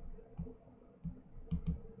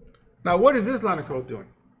 Now, what is this line of code doing?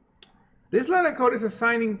 This line of code is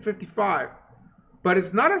assigning 55, but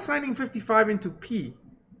it's not assigning 55 into P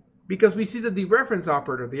because we see the dereference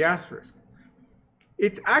operator, the asterisk.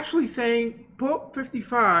 It's actually saying put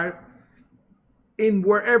 55 in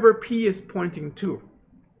wherever P is pointing to.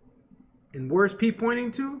 And where's P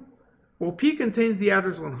pointing to? Well, P contains the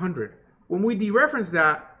address 100. When we dereference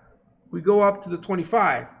that, we go up to the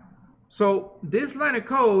 25. So this line of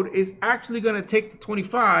code is actually going to take the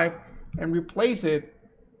 25 and replace it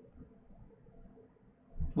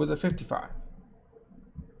with a 55.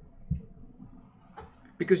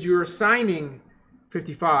 Because you're assigning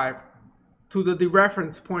 55 to the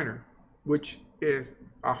dereference pointer, which is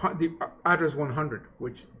the address 100.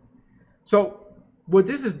 So what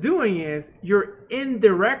this is doing is you're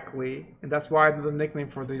indirectly, and that's why the nickname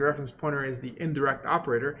for the dereference pointer is the indirect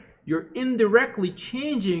operator, you're indirectly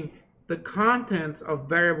changing the contents of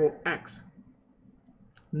variable X.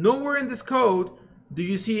 Nowhere in this code do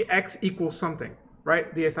you see X equals something,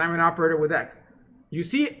 right? The assignment operator with X. You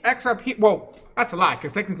see X up here. Well, that's a lie,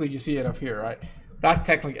 because technically you see it up here, right? That's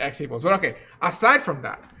technically X equals. But okay, aside from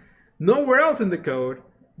that, nowhere else in the code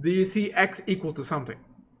do you see X equal to something,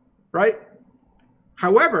 right?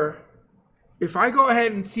 However, if I go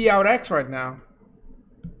ahead and cout X right now,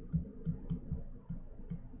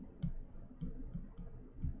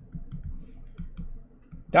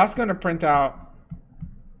 that's going to print out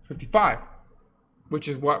 55, which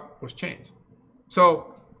is what was changed.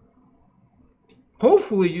 So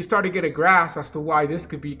hopefully you start to get a grasp as to why this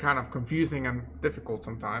could be kind of confusing and difficult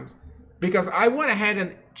sometimes. because I went ahead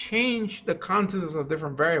and changed the contents of a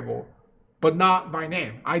different variable, but not by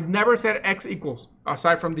name. I never said x equals,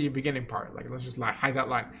 aside from the beginning part. Like, let's just hide that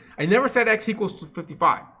line. I never said x equals to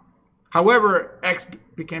 55. However, x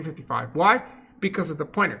became 55. Why? Because of the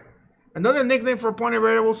pointer. Another nickname for pointer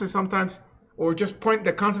variables is sometimes, or just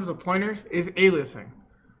the concept of pointers is aliasing.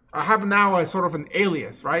 I have now a sort of an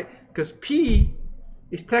alias, right? Because p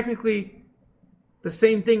is technically the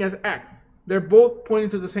same thing as x. They're both pointing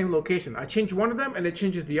to the same location. I change one of them and it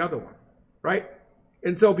changes the other one, right?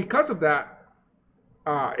 And so because of that,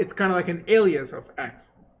 it's kind of like an alias of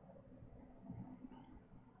x.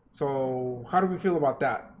 So how do we feel about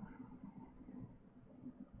that?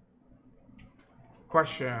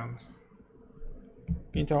 Questions?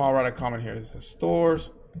 Meantime, I'll write a comment here. This is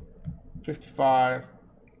stores 55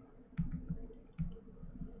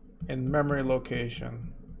 in memory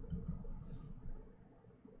location.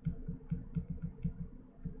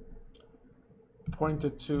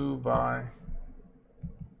 Pointed to by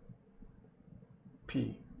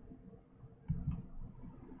p,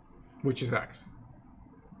 which is x.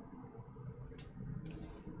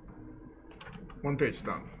 One page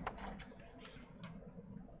done.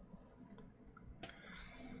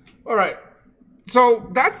 All right, so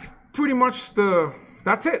that's pretty much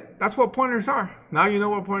that's it. That's what pointers are. Now you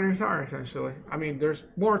know what pointers are, essentially. I mean, there's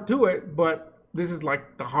more to it, but this is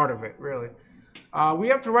like the heart of it, really. We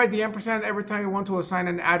have to write the ampersand every time we want to assign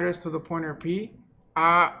an address to the pointer p.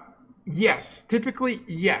 Yes, typically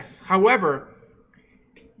yes. However,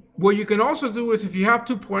 what you can also do is if you have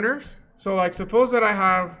two pointers, so like suppose that I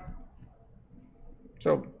have,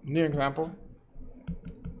 so new example.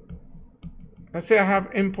 Let's say I have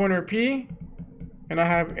in pointer p and I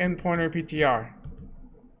have in pointer ptr.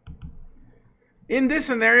 In this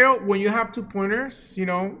scenario, when you have two pointers, you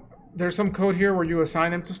know, there's some code here where you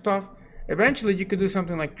assign them to stuff. Eventually, you could do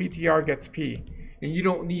something like ptr gets p, and you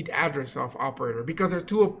don't need address of operator because they're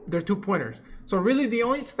two pointers. So really, the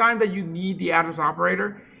only time that you need the address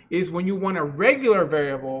operator is when you want a regular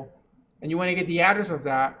variable and you want to get the address of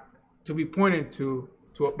that to be pointed to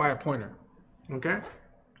by a pointer. Okay,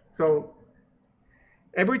 so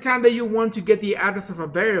every time that you want to get the address of a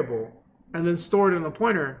variable and then store it in the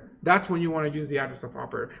pointer, that's when you want to use the address of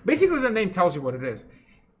operator. Basically, the name tells you what it is.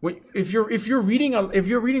 If you're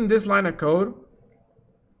reading this line of code,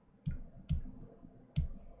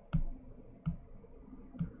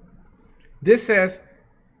 this says,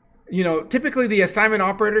 you know, typically the assignment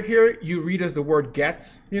operator here you read as the word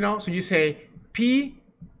gets, you know, so you say p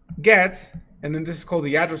gets, and then this is called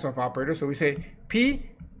the address of operator. So we say p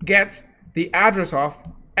gets the address of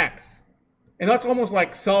x, and that's almost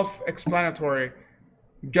like self-explanatory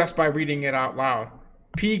just by reading it out loud.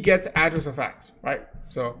 P gets address of x, right?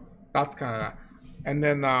 So that's kind of that. And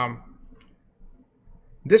then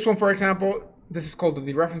this one, for example, this is called the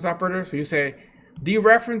dereference operator. So you say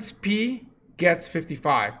dereference p gets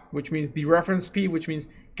 55, which means dereference p, which means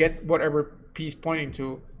get whatever p is pointing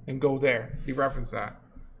to and go there, dereference that.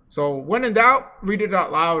 So when in doubt, read it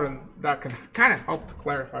out loud, and that can kind of help to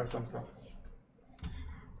clarify some stuff.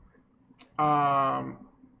 I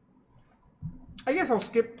guess I'll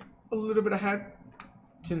skip a little bit ahead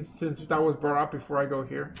since that was brought up before I go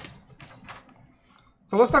here.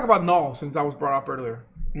 So let's talk about null since that was brought up earlier.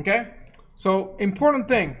 Okay, so important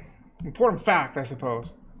fact, I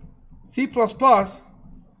suppose. C++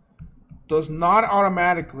 does not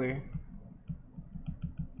automatically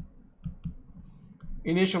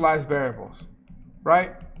initialize variables,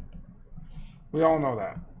 right? We all know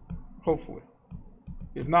that, hopefully.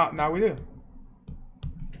 If not, now we do.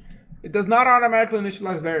 It does not automatically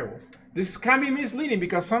initialize variables. This can be misleading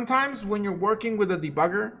because sometimes when you're working with a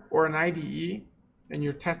debugger or an IDE and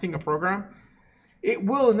you're testing a program, it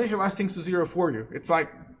will initialize things to 0 for you. It's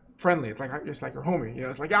like friendly. It's like your homie. You know,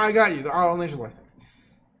 it's like, yeah, I got you. I'll initialize things.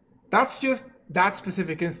 That's just that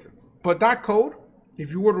specific instance. But that code,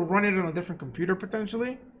 if you were to run it on a different computer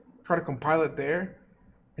potentially, try to compile it there,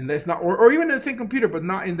 and that's not, or even in the same computer, but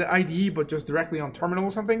not in the IDE, but just directly on terminal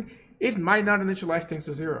or something, it might not initialize things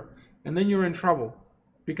to 0. And then you're in trouble.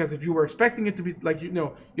 Because if you were expecting it to be like,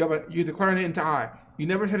 you're declaring it into I. You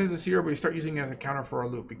never set it to 0, but you start using it as a counter for a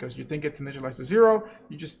loop because you think it's initialized to 0.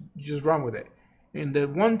 You just run with it. And the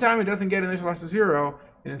one time it doesn't get initialized to 0,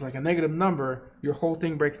 and it's like a negative number, your whole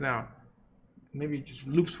thing breaks down. Maybe it just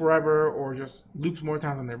loops forever, or just loops more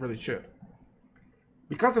times than it really should.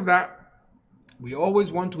 Because of that, we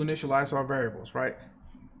always want to initialize our variables, right?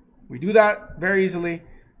 We do that very easily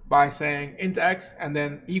by saying int x and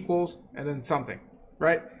then equals and then something,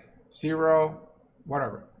 right? 0,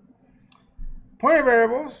 whatever. Pointer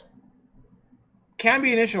variables can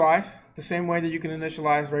be initialized the same way that you can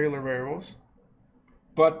initialize regular variables.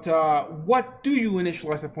 But what do you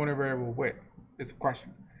initialize a pointer variable with is the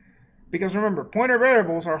question. Because remember, pointer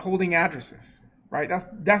variables are holding addresses, right?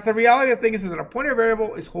 That's the reality of things, is that a pointer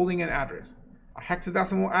variable is holding an address. A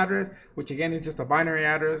hexadecimal address, which again is just a binary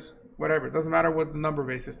address, whatever. It doesn't matter what the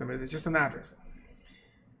number-based system is. It's just an address.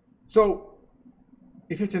 So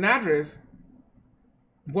if it's an address,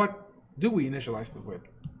 what do we initialize it with?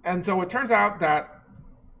 And so it turns out that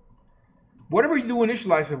whatever you do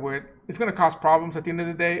initialize it with, it's going to cause problems at the end of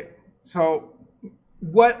the day. So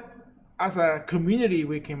what, as a community,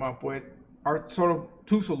 we came up with are sort of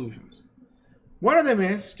two solutions. One of them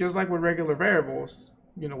is, just like with regular variables,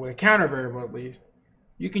 you know, with a counter variable at least,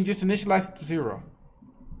 you can just initialize it to 0.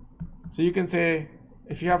 So you can say,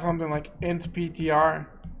 if you have something like int ptr,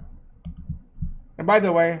 and by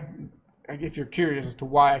the way, if you're curious as to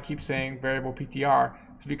why I keep saying variable ptr,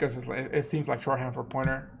 it's because it seems like shorthand for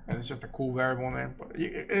pointer, and it's just a cool variable name. But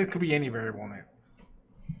it could be any variable name.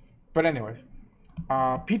 But anyways,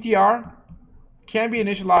 ptr can be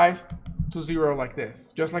initialized to 0 like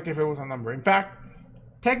this, just like if it was a number. In fact,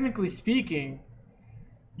 technically speaking,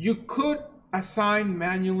 you could assign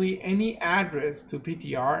manually any address to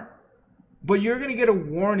ptr, but you're going to get a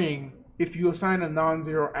warning if you assign a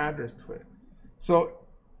non-zero address to it. So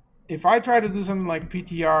if I try to do something like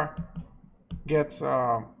ptr gets,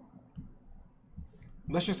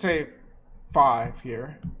 let's just say 5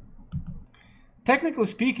 here, technically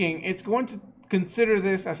speaking, it's going to consider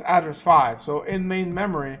this as address 5. So in main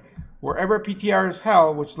memory, wherever ptr is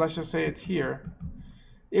held, which let's just say it's here,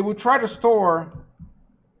 it would try to store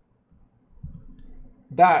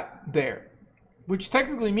that there, which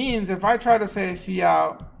technically means if I try to say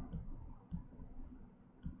cout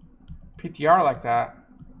ptr like that,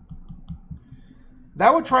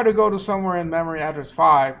 that would try to go to somewhere in memory address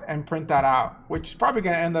 5 and print that out, which is probably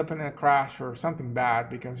going to end up in a crash or something bad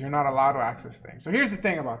because you're not allowed to access things. So here's the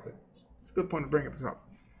thing about this. It's a good point to bring this up.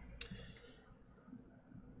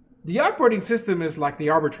 The operating system is like the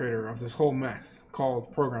arbitrator of this whole mess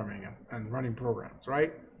called programming and running programs,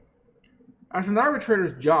 right? As an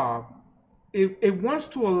arbitrator's job, it wants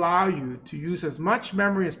to allow you to use as much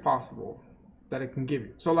memory as possible that it can give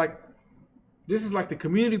you. So like, this is like the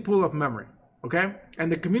community pool of memory, okay?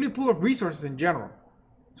 And the community pool of resources in general.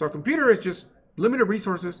 So a computer is just limited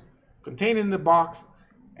resources contained in the box,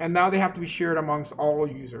 and now they have to be shared amongst all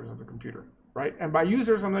users of the computer, right? And by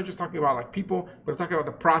users, I'm not just talking about like people, but I'm talking about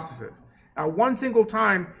the processes. At one single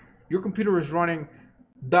time, your computer is running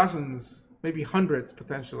dozens, maybe hundreds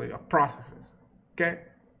potentially of processes, okay?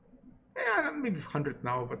 Yeah, maybe hundreds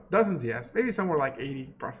now, but dozens, yes. Maybe somewhere like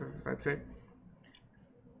 80 processes, I'd say.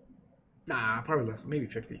 Nah, probably less, maybe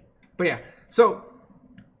 50. But yeah, so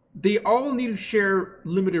they all need to share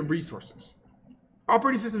limited resources.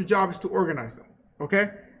 Operating system's job is to organize them,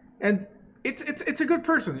 okay? And it's a good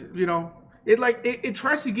person, you know. It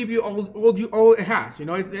tries to give you all it has, you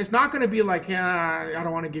know. It's not going to be like, yeah, I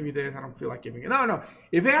don't want to give you this, I don't feel like giving it. No.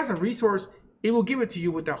 If it has a resource, it will give it to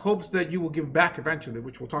you with the hopes that you will give back eventually,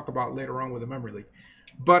 which we'll talk about later on with the memory leak.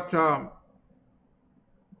 But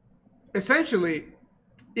essentially,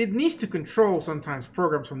 it needs to control sometimes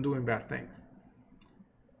programs from doing bad things.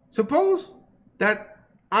 Suppose that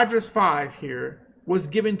address 5 here was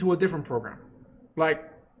given to a different program. Like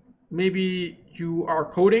maybe you are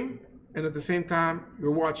coding and at the same time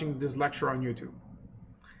you're watching this lecture on YouTube.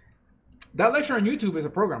 That lecture on YouTube is a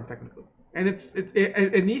program technically. And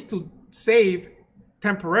it needs to save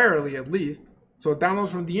temporarily at least. So it downloads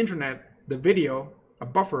from the internet the video, a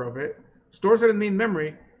buffer of it, stores it in main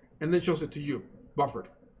memory, and then shows it to you, buffered.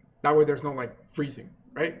 That way there's no like freezing,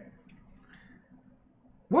 right?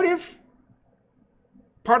 What if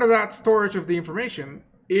part of that storage of the information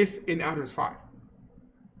is in address 5?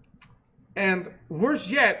 And worse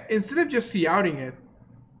yet, instead of just couting it,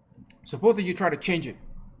 suppose that you try to change it.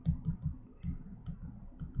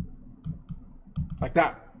 Like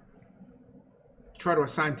that. Try to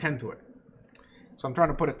assign 10 to it. So I'm trying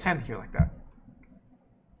to put a 10 here like that.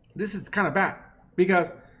 This is kind of bad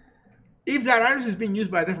because if that address is being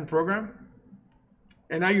used by a different program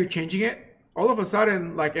and now you're changing it, all of a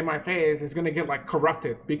sudden, like in my face, it's going to get like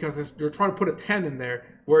corrupted because you're trying to put a 10 in there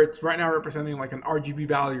where it's right now representing like an RGB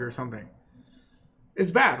value or something.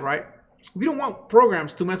 It's bad, right? We don't want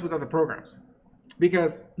programs to mess with other programs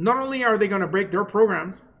because not only are they going to break their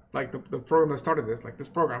programs, like the program that started this, like this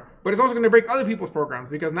program, but it's also going to break other people's programs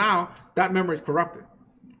because now that memory is corrupted.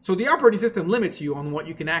 So the operating system limits you on what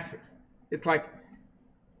you can access. It's like,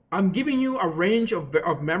 I'm giving you a range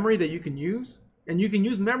of memory that you can use, and you can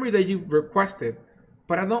use memory that you've requested,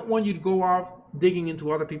 but I don't want you to go off digging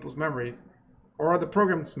into other people's memories or other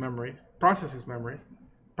programs memories, processes,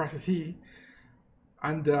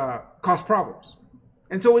 and cause problems.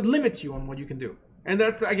 And so it limits you on what you can do. And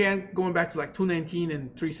that's, again, going back to like 219 and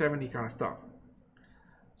 370 kind of stuff.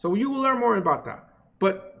 So you will learn more about that.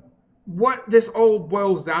 But what this all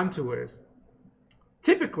boils down to is,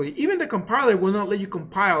 typically, even the compiler will not let you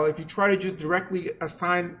compile if you try to just directly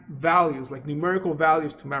assign values, like numerical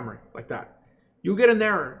values, to memory, like that. You'll get an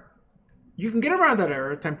error. You can get around that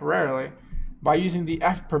error temporarily by using the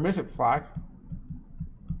F permissive flag.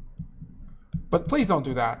 But please don't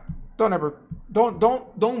do that.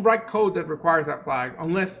 Don't write code that requires that flag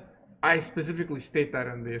unless I specifically state that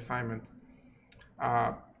in the assignment.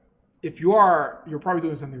 If you are, you're probably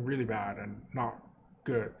doing something really bad and not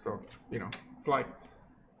good. So, you know, it's like,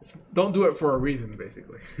 don't do it for a reason,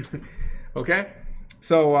 basically. Okay?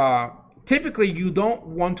 So typically you don't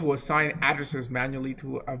want to assign addresses manually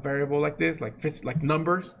to a variable like this, like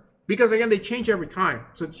numbers, because again, they change every time.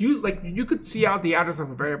 So it's you could see out the address of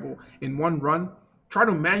a variable in one run, try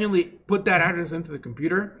to manually put that address into the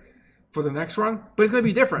computer for the next run, but it's going to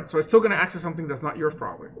be different. So it's still going to access something that's not yours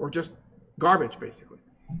probably, or just garbage basically.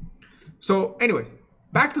 So anyways,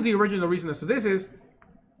 back to the original reason as to this is,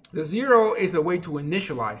 the 0 is a way to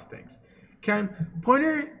initialize things. Can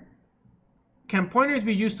pointers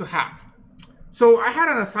be used to hack? So I had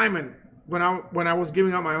an assignment when I was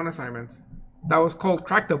giving out my own assignments that was called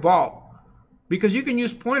Crack the Ball, because you can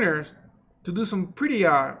use pointers to do some pretty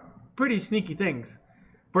sneaky things.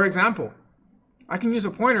 For example, I can use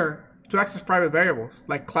a pointer to access private variables,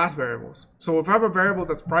 like class variables. So if I have a variable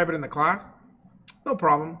that's private in the class, no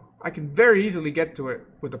problem. I can very easily get to it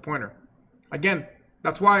with a pointer. Again,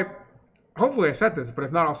 that's why, hopefully I said this, but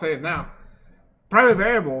if not, I'll say it now. Private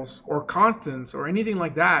variables or constants or anything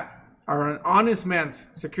like that are an honest man's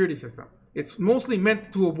security system. It's mostly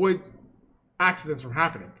meant to avoid accidents from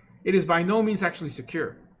happening. It is by no means actually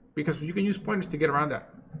secure, because you can use pointers to get around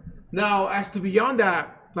that. Now, as to beyond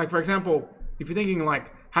that, like for example, if you're thinking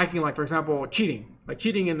like hacking, like for example, cheating, like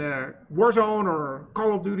cheating in the Warzone or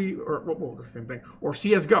Call of Duty or well, the same thing, or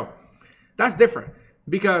CSGO, that's different,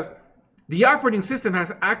 because the operating system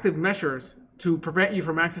has active measures to prevent you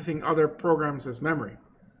from accessing other programs' memory.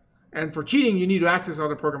 And for cheating, you need to access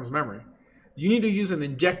other programs' memory. You need to use an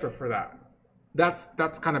injector for that. That's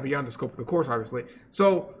kind of beyond the scope of the course, obviously.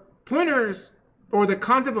 So pointers, or the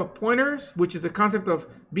concept of pointers, which is the concept of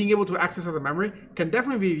being able to access other memory, can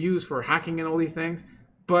definitely be used for hacking and all these things,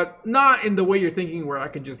 but not in the way you're thinking, where I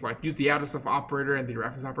can just like use the address of operator and the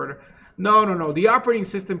reference operator. No. The operating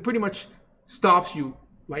system pretty much stops you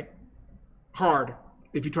like hard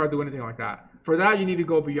if you try to do anything like that. For that, you need to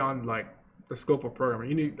go beyond like the scope of programming.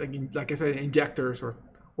 You need, like I said, injectors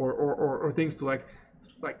or things to like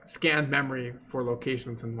scan memory for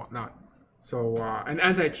locations and whatnot. So and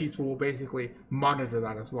anti-cheats will basically monitor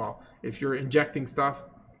that as well. If you're injecting stuff,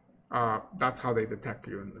 that's how they detect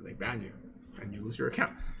you, and then they ban you and you lose your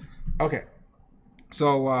account. Okay,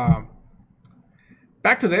 so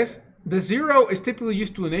back to this. The 0 is typically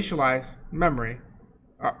used to initialize memory,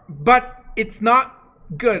 but it's not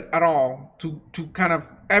good at all to kind of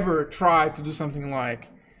ever try to do something like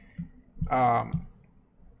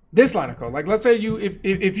this line of code. Like let's say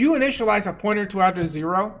if you initialize a pointer to address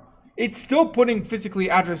 0, it's still putting physically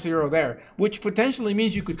address 0 there, which potentially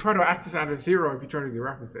means you could try to access address 0 if you try to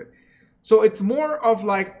dereference it. So it's more of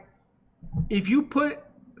like, if you put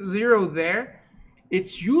 0 there,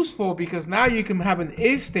 it's useful because now you can have an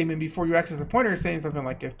if statement before you access a pointer saying something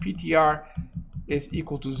like if ptr is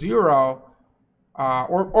equal to 0,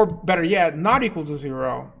 or better yet, not equal to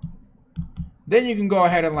 0, then you can go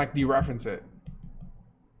ahead and like dereference it.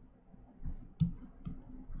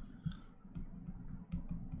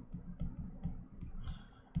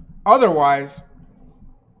 Otherwise,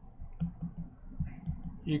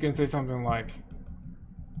 you can say something like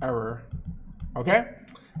error. Okay,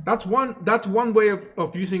 that's one way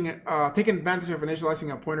of using it, taking advantage of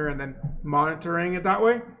initializing a pointer and then monitoring it that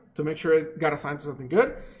way to make sure it got assigned to something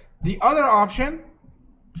good. The other option,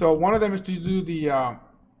 so one of them is to do the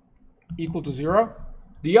equal to 0.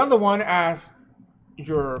 The other one, as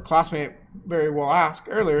your classmate very well asked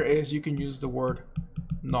earlier, is you can use the word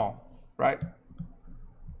null, right?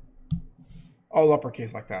 All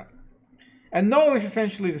uppercase like that. And null is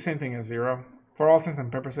essentially the same thing as 0. For all intents and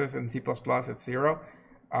purposes in C++, it's 0.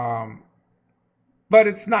 But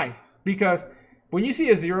it's nice because when you see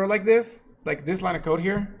a 0 like this line of code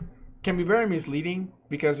here, can be very misleading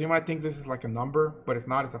because you might think this is like a number, but it's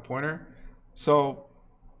not, it's a pointer. So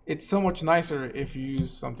it's so much nicer if you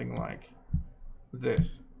use something like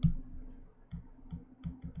this,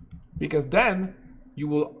 because then you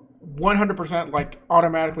will 100% like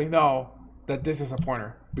automatically know that this is a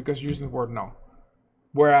pointer because you're using the word null.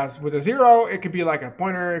 Whereas with a 0, it could be like a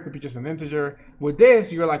pointer, it could be just an integer. With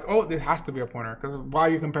this, you're like, oh, this has to be a pointer, because why are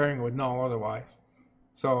you comparing it with null otherwise?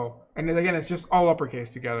 So, and then again, it's just all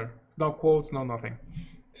uppercase together. No quotes, no nothing.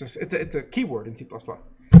 It's a keyword in C++.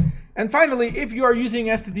 And finally, if you are using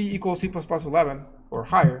std equals C++11 or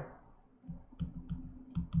higher,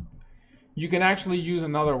 you can actually use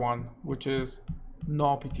another one, which is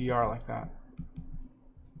null PTR like that.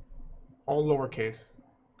 All lowercase.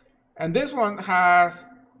 And this one has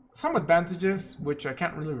some advantages, which I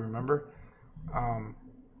can't really remember.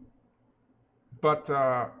 But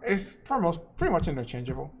it's pretty much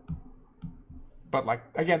interchangeable. But like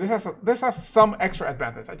again, this has some extra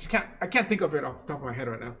advantage. I can't think of it off the top of my head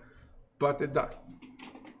right now, but it does.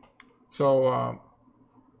 So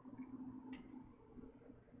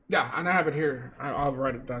yeah, and I have it here. I'll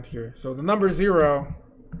write it down here. So the number 0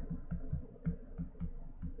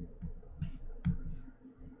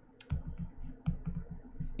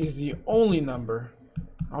 is the only number,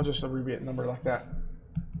 I'll just abbreviate number like that,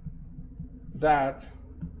 that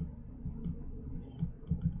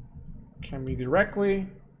can be directly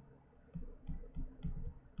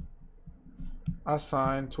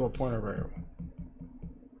assigned to a pointer variable.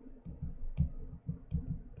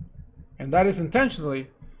 And that is intentionally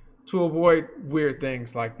to avoid weird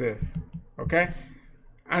things like this, okay?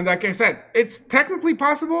 And like I said, it's technically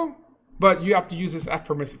possible, but you have to use this at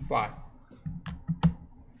permissive flag.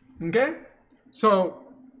 Okay, so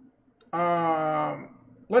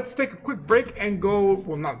let's take a quick break and go,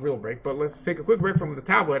 well, not real break, but let's take a quick break from the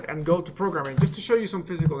tablet and go to programming just to show you some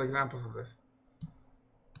physical examples of this.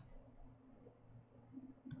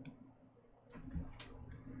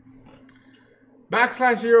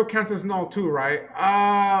 \0 counts as null too, right?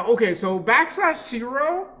 Okay, so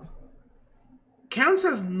 \0 counts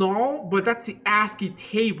as null, but that's the ASCII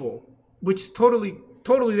table, which is totally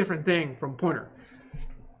different thing from pointer.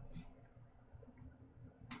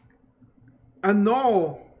 A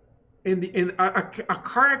null in a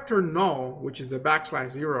character null, which is a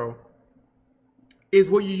 \0,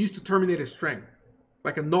 is what you use to terminate a string,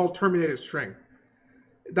 like a null terminated string.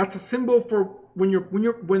 That's a symbol for when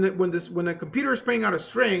a computer is printing out a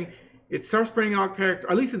string, it starts printing out characters.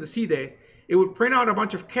 At least in the C days, it would print out a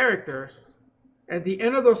bunch of characters. At the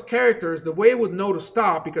end of those characters, the way it would know to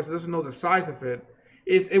stop, because it doesn't know the size of it,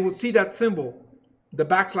 is it would see that symbol, the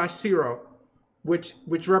 \0, which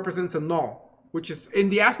represents a null. Which is in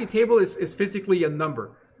the ASCII table is physically a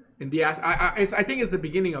number. In the I think it's the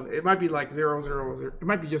beginning of it. It might be like 0, 0, 0. It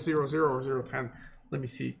might be just 0, 0 or 0, 10. Let me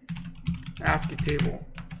see. ASCII table.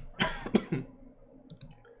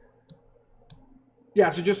 Yeah,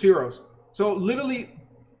 so just zeros. So literally,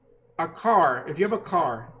 a car. If you have a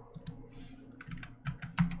car,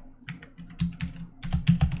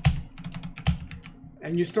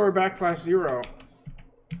 and you store \0,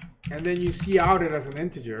 and then you see out it as an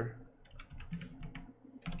integer.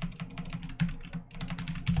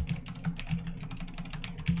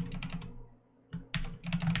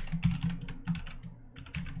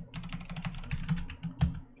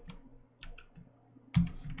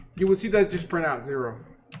 You would see that just print out 0.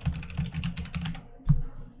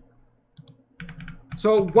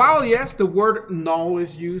 So while yes, the word null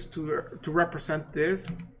is used to represent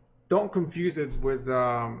this, don't confuse it with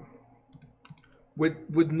null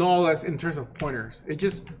as in terms of pointers. It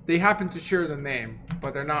just, they happen to share the name,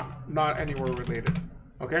 but they're not anywhere related.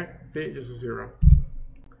 Okay, see, just a 0.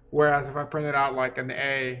 Whereas if I print it out like an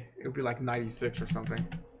A, it would be like 96 or something.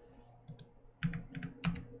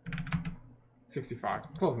 65,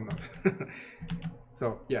 close enough.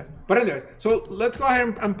 So yes, but anyways, so let's go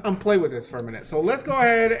ahead and play with this for a minute. So let's go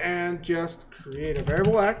ahead and just create a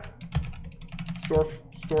variable x, store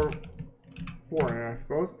 4, I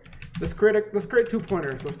suppose. Let's create 2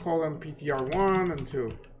 pointers. Let's call them ptr1 and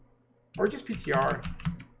 2, or just ptr,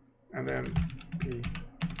 and then p.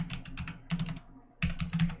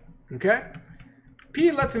 Okay,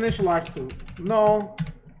 p let's initialize to null,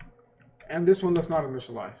 and this one does not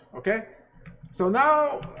initialize. Okay. So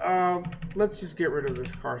now, let's just get rid of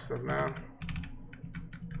this car stuff now.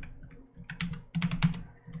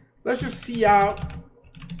 Let's just see out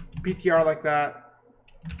PTR like that.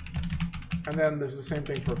 And then this is the same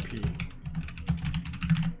thing for P.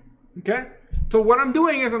 Okay? So what I'm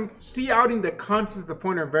doing is I'm outing the contents of the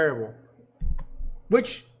pointer variable,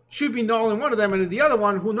 which should be null in one of them, and in the other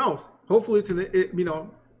one, who knows? Hopefully it's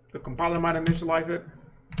the compiler might initialize it.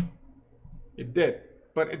 It did.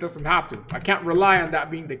 But it doesn't have to. I can't rely on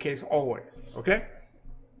that being the case always, okay?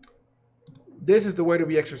 This is the way to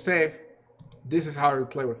be extra safe. This is how we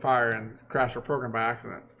play with fire and crash our program by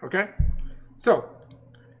accident, okay? So,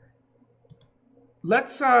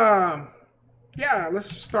 let's start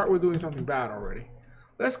with doing something bad already.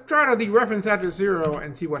 Let's try to dereference address 0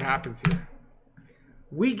 and see what happens here.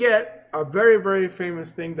 We get a very, very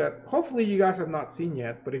famous thing that hopefully you guys have not seen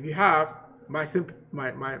yet, but if you have, my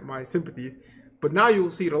sympathies, but now you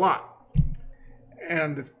will see it a lot.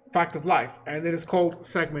 And it's fact of life, and it is called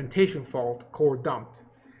segmentation fault, core dumped.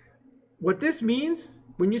 What this means,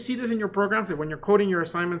 when you see this in your programs, and when you're coding your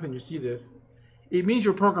assignments and you see this, it means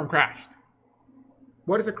your program crashed.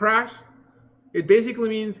 What is a crash? It basically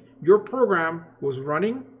means your program was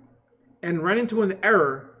running and ran into an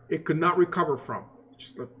error it could not recover from.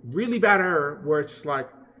 Just a really bad error where it's just like,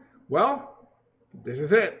 well, this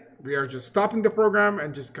is it. We are just stopping the program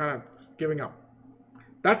and just kind of giving up.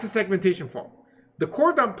 That's a segmentation fault. The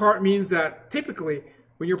core dump part means that typically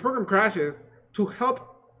when your program crashes, to help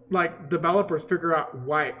like developers figure out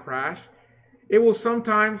why it crashed, it will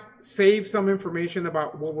sometimes save some information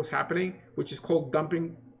about what was happening, which is called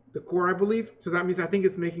dumping the core, I believe. So that means I think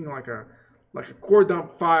it's making like a core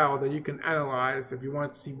dump file that you can analyze if you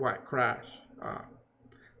want to see why it crashed.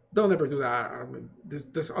 Don't ever do that. I mean,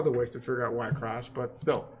 there's other ways to figure out why it crashed, but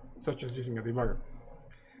still, such as using a debugger.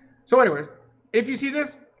 So anyways, if you see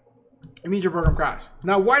this, it means your program crashed.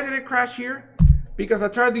 Now, why did it crash here? Because I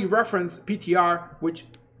tried to reference PTR, which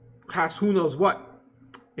has who knows what.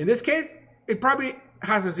 In this case, it probably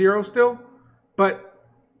has a 0 still, but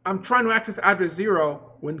I'm trying to access address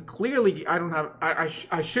 0 when clearly I don't have.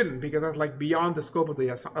 I shouldn't, because that's like beyond the scope of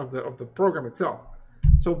the program itself.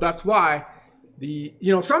 So that's why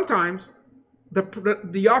sometimes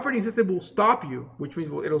the operating system will stop you, which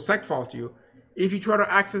means it'll segfault you if you try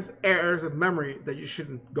to access areas of memory that you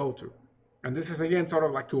shouldn't go to. And this is again sort of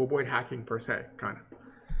like to avoid hacking per se, kind of.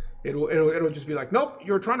 It'll just be like, nope,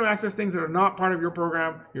 you're trying to access things that are not part of your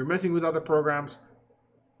program. You're messing with other programs.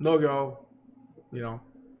 No go.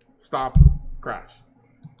 Stop, crash.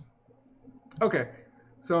 Okay,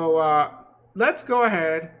 so let's go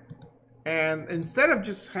ahead and instead of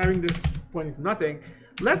just having this pointing to nothing,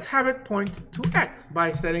 let's have it point to X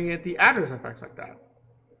by setting it the address of X like that.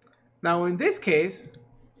 Now in this case,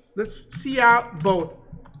 let's see out both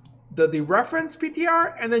the dereference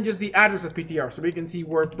PTR and then just the address of PTR, so we can see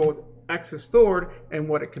where both X is stored and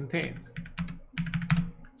what it contains.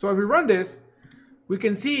 So if we run this, we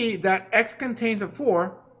can see that X contains a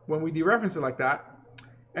 4 when we dereference it like that.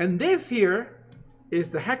 And this here is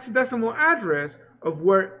the hexadecimal address of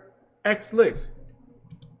where X lives,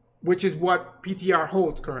 which is what PTR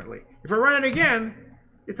holds currently. If I run it again,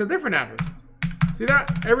 it's a different address. See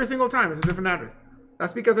that? Every single time it's a different address.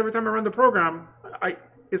 That's because every time I run the program,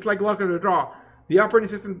 it's like luck of the draw. The operating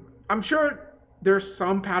system, I'm sure there's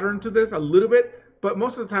some pattern to this, a little bit, but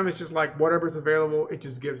most of the time it's just like whatever's available, it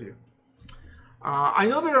just gives you. I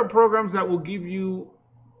know there are programs that will give you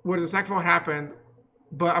where the segfault happened,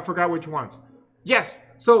 but I forgot which ones. Yes,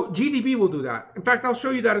 so GDB will do that. In fact, I'll show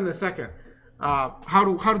you that in a second. How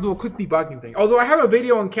to do a quick debugging thing. Although I have a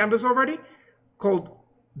video on Canvas already called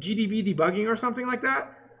GDB debugging or something like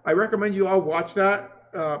that. I recommend you all watch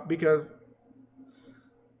that because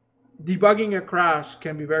debugging a crash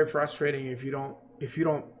can be very frustrating if you don't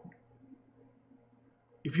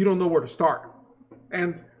know where to start.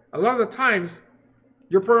 And a lot of the times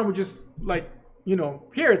your program would just like,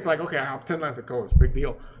 here it's like, okay, I have 10 lines of code, it's a big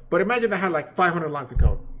deal. But imagine I had like 500 lines of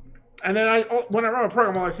code. And then when I run a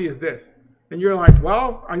program, all I see is this. And you're like,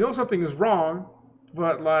 well, I know something is wrong,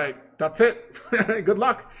 but like, that's it. Good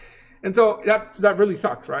luck. And so that really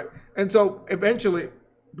sucks, right? And so eventually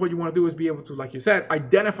what you want to do is be able to, like you said,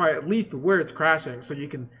 identify at least where it's crashing, so you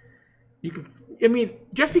can I mean,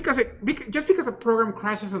 just because a program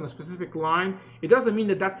crashes on a specific line, it doesn't mean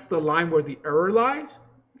that that's the line where the error lies.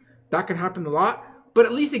 That can happen a lot, but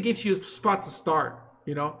at least it gives you a spot to start,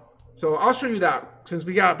 So I'll show you that since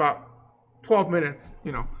we got about 12 minutes,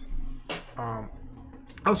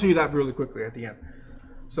 I'll show you that really quickly at the end.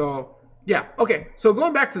 So yeah, okay. So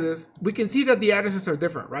going back to this, we can see that the addresses are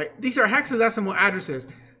different, right? These are hexadecimal addresses.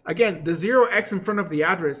 Again, the 0x in front of the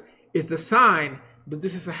address is the sign that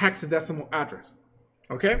this is a hexadecimal address.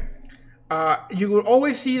 Okay? You will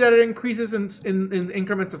always see that it increases in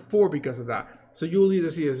increments of 4 because of that. So you will either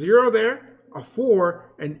see a 0 there, a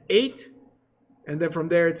 4, an 8, and then from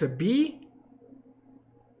there it's a B,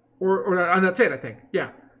 and that's it, I think.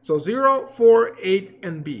 Yeah. So 0, 4, 8,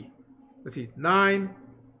 and B. Let's see, 9.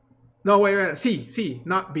 No, wait, C,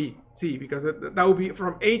 not B. C, because that would be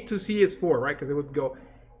from 8 to C is 4, right? Because it would go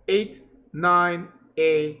 8, 9,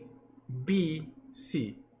 A, B,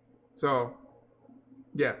 C. So,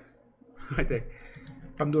 yes, I think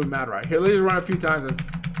if I'm doing math right. Here, let's just run a few times.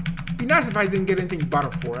 It'd be nice if I didn't get anything but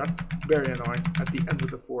a 4. That's very annoying at the end with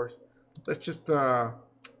the 4s. let's just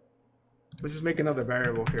make another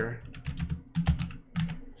variable here.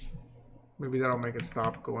 Maybe that'll make it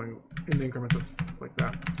stop going in increments of like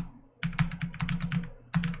that.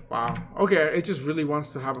 Wow. Okay, it just really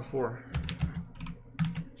wants to have a 4.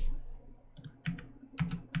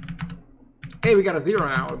 Hey, we got a 0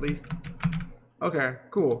 now at least. Okay,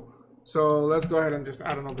 cool. So let's go ahead and just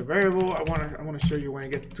add another variable. I want to show you when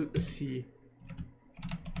it gets to the C.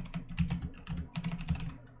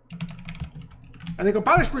 And the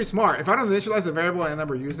compiler's pretty smart. If I don't initialize the variable and I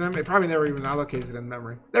never use them, it probably never even allocates it in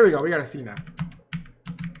memory. There we go. We got a C now.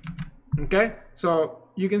 Okay, so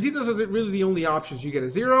you can see those are really the only options. You get a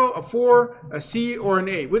 0, a 4, a C, or an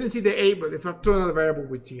 8. We didn't see the 8, but if I throw another variable,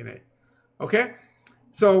 we'd see an 8. Okay,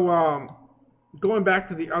 so going back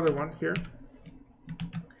to the other one here.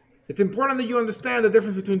 It's important that you understand the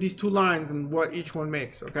difference between these two lines and what each one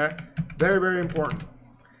makes, okay? Very, very important.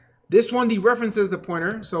 This one dereferences the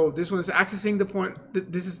pointer, so this one is accessing the point.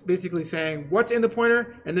 This is basically saying what's in the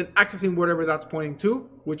pointer and then accessing whatever that's pointing to,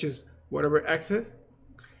 which is whatever X is.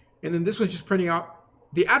 And then this one's just printing out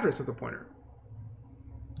the address of the pointer.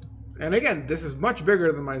 And again, this is much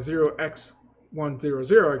bigger than my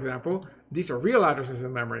 0x100 example. These are real addresses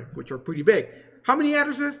in memory, which are pretty big. How many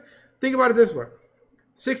addresses? Think about it this way.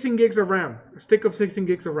 16 gigs of RAM, a stick of 16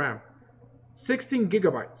 gigs of RAM. 16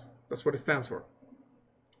 gigabytes, that's what it stands for.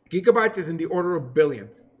 Gigabytes is in the order of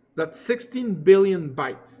billions. That's 16 billion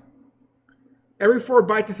bytes. Every 4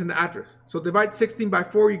 bytes is an address. So divide 16 by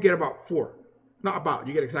 4, you get about 4. Not about,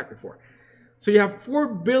 you get exactly 4. So you have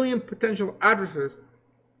 4 billion potential addresses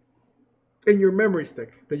in your memory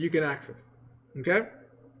stick that you can access. Okay?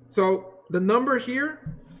 So the number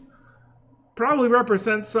here probably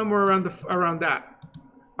represents somewhere around that.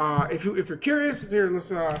 If you're curious, here, let's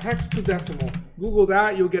hex to decimal. Google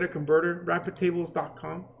that, you'll get a converter,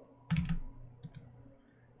 rapidtables.com.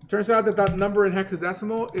 Turns out that that number in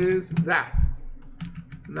hexadecimal is that.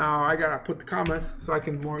 Now I gotta put the commas so I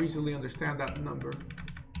can more easily understand that number.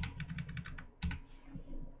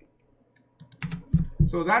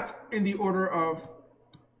 So that's in the order of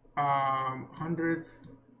hundreds.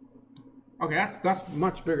 Okay, that's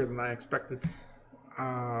much bigger than I expected.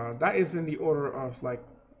 That is in the order of like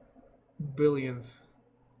billions,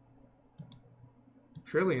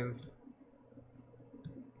 trillions.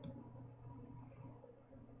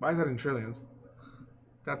 Why is that in trillions?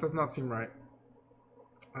 That does not seem right.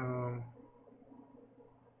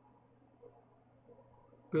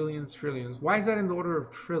 Billions, trillions. Why is that in the order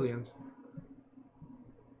of trillions?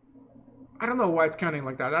 I don't know why it's counting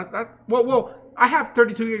like that. Well, I have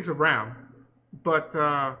 32 gigs of RAM, but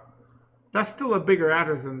that's still a bigger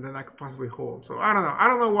address than I could possibly hold. So I don't know. I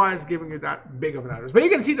don't know why it's giving you that big of an address. But you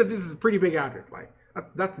can see that this is a pretty big address. Like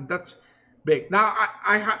that's big. Now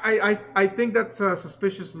I think that's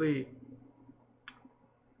suspiciously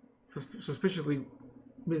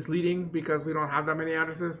misleading because we don't have that many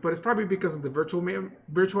addresses. But it's probably because of the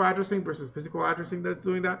virtual addressing versus physical addressing that's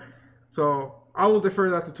doing that. So I will defer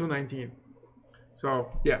that to 219. So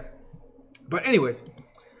yes. But anyways,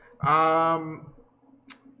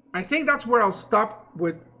 I think that's where I'll stop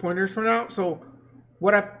with pointers for now. So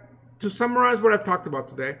to summarize what I've talked about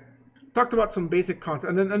today, talked about some basic concepts,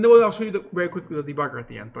 and then I'll show you very quickly the debugger at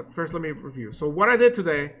the end. But first, let me review. So what I did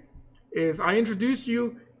today is I introduced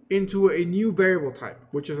you into a new variable type,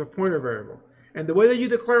 which is a pointer variable. And the way that you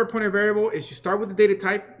declare a pointer variable is you start with the data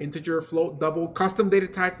type, integer, float, double, custom data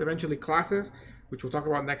types, eventually classes, which we'll talk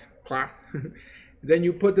about next class. Then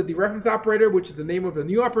you put the dereference operator, which is the name of the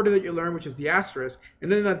new operator that you learn, which is the asterisk,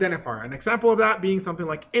 and then an identifier. An example of that being something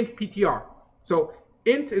like int PTR. So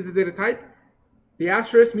int is the data type, the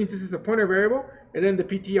asterisk means this is a pointer variable, and then the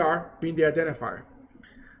PTR being the identifier.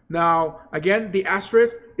 Now, again, the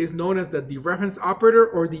asterisk is known as the dereference operator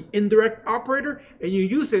or the indirect operator, and you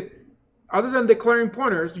use it, other than declaring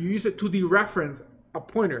pointers, you use it to dereference a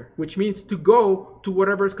pointer, which means to go to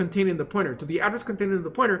whatever is contained in the pointer. To the address contained in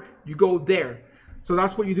the pointer, you go there. So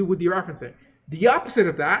that's what you do with dereferencing. The opposite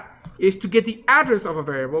of that is to get the address of a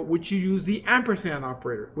variable, which you use the ampersand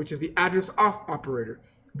operator, which is the address of operator.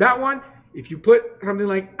 That one, if you put something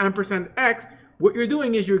like ampersand x, what you're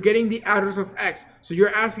doing is you're getting the address of x. So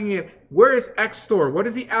you're asking it, where is x stored? What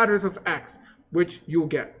is the address of x? Which you'll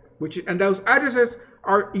get. And those addresses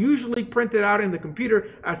are usually printed out in the computer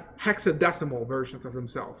as hexadecimal versions of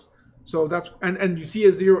themselves. So that's, and you see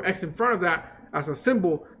a 0x in front of that as a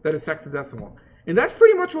symbol that is hexadecimal. And that's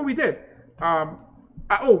pretty much what we did.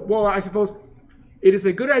 I suppose it is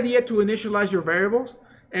a good idea to initialize your variables.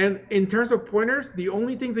 And in terms of pointers, the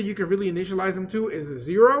only things that you can really initialize them to is a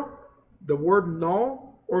 0, the word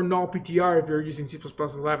null, or null PTR if you're using C++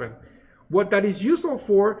 11. What that is useful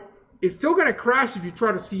for it's still going to crash if you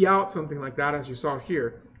try to see out something like that, as you saw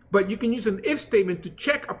here. But you can use an if statement to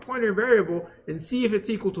check a pointer variable and see if it's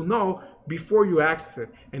equal to null before you access it.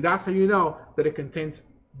 And that's how you know that it contains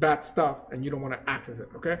bad stuff and you don't want to access it,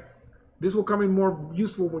 okay? This will come in more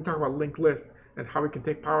useful when we talk about linked list and how we can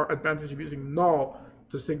take power advantage of using null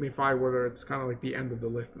to signify whether it's kind of like the end of the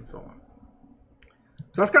list and so on.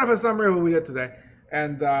 So that's kind of a summary of what we did today.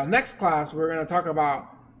 And next class, we're going to talk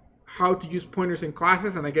about how to use pointers in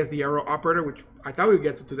classes and I guess the arrow operator, which I thought we'd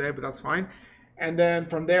get to today, but that's fine. And then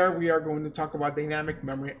from there, we are going to talk about dynamic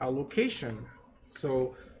memory allocation.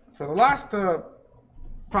 So for the last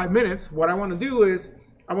 5 minutes, what I want to do is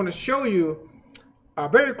I want to show you a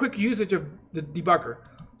very quick usage of the debugger.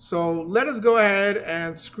 So let us go ahead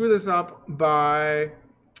and screw this up by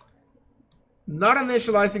not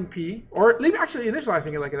initializing P, or actually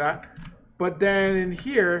initializing it like that. But then in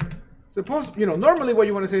here, suppose, normally what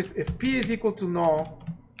you want to say is if P is equal to null,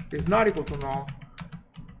 is not equal to null,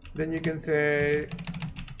 then you can say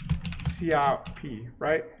cout P,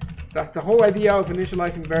 right? That's the whole idea of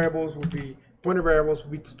initializing variables would be, pointer variables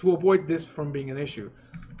would be to avoid this from being an issue.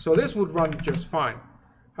 So this would run just fine.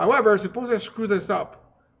 However, suppose I screw this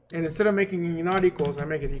up and instead of making it not equals, I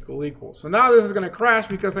make it equal. So now this is going to crash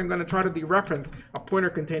because I'm going to try to dereference a pointer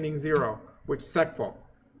containing 0, which is sec fault.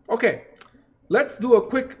 Okay, let's do a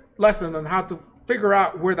quick lesson on how to figure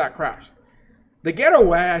out where that crashed. The ghetto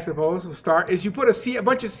way, I suppose, to start is you put a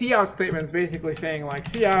bunch of cout statements basically saying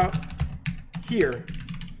like cout here.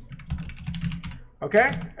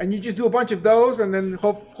 Okay? And you just do a bunch of those and then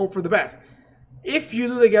hope for the best. If you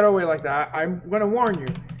do the ghetto way like that, I'm going to warn you.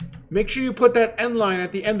 Make sure you put that end line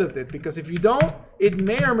at the end of it, because if you don't, it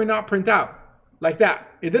may or may not print out like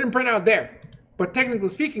that. It didn't print out there, but technically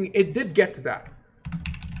speaking, it did get to that.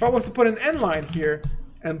 If I was to put an end line here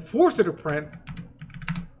and force it to print,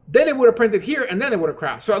 then it would have printed here and then it would have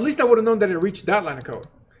crashed. So at least I would have known that it reached that line of code.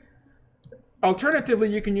 Alternatively,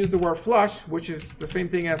 you can use the word flush, which is the same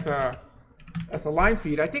thing as a line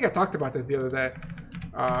feed. I think I talked about this the other day.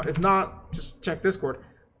 If not, just check Discord.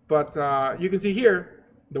 But you can see here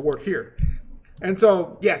the word here. And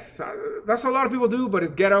so, yes, that's what a lot of people do, but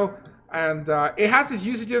it's ghetto. And it has its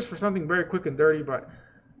usages for something very quick and dirty, but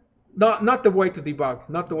not the way to debug.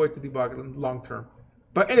 Not the way to debug long term.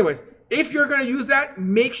 But anyways, if you're going to use that,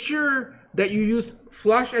 make sure that you use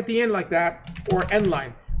flush at the end like that or end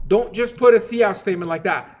line. Don't just put a cout statement like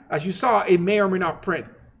that. As you saw, it may or may not print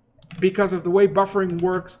because of the way buffering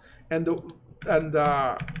works. And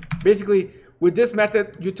basically, with this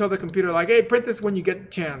method, you tell the computer like, hey, print this when you get the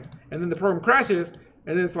chance. And then the program crashes.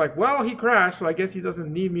 And then it's like, well, he crashed, so I guess he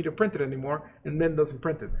doesn't need me to print it anymore. And then doesn't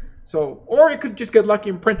print it. So, or it could just get lucky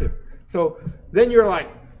and print it. So then you're like,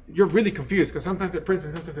 you're really confused because sometimes it prints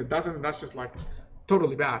and sometimes it doesn't. And that's just like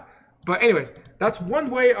totally bad. But anyways, that's one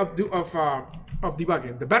way of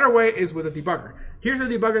debugging. The better way is with a debugger. Here's a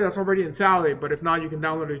debugger that's already in Sally, but if not, you can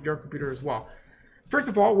download it to your computer as well. First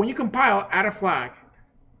of all, when you compile, add a flag.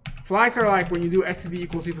 Flags are like when you do std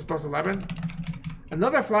equals C++ 11.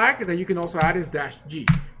 Another flag that you can also add is -G.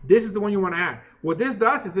 This is the one you want to add. What this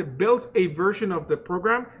does is it builds a version of the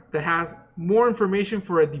program that has more information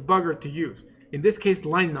for a debugger to use. In this case,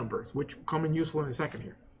 line numbers, which come in useful in a second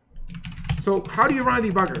here. So how do you run a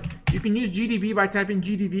debugger? You can use GDB by typing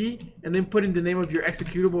GDB and then put in the name of your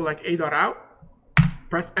executable like a.out.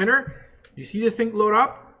 Press enter. You see this thing load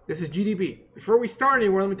up? This is GDB. Before we start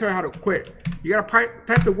anywhere, let me tell you how to quit. You gotta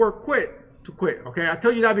type the word quit to quit, okay? I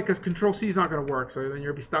tell you that because Control-C is not gonna work, so then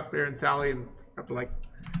you'll be stuck there in Sally and have to like,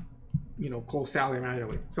 close Sally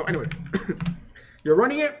manually. So anyways, you're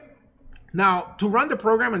running it. Now, to run the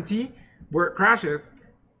program and see where it crashes,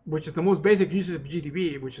 which is the most basic usage of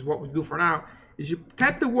GDB, which is what we do for now, is you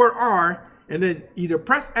type the word R and then either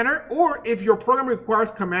press enter, or if your program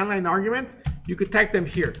requires command line arguments, you could type them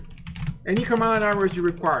here. Any command line arguments you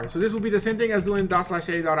require. So this will be the same thing as doing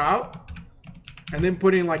 /a.out and then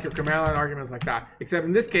putting like your command line arguments like that. Except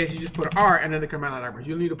in this case, you just put R and then the command line arguments.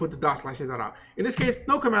 You don't need to put the /a.out. In this case,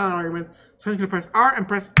 no command line arguments. So I'm going to press R and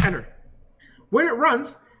press enter. When it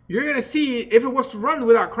runs, you're going to see if it was to run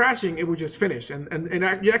without crashing, it would just finish. And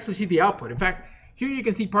you actually see the output. In fact, here you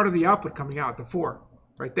can see part of the output coming out, the 4,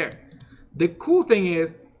 right there. The cool thing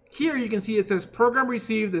is, here you can see it says program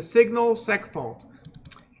received the signal sec fault.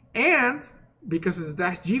 And because it's a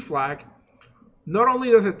 -G flag, not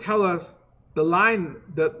only does it tell us the line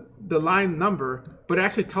number, but it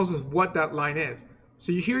actually tells us what that line is.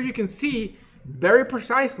 So here you can see very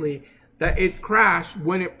precisely that it crashed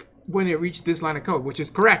when it reached this line of code, which is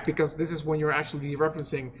correct because this is when you're actually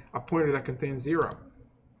referencing a pointer that contains 0.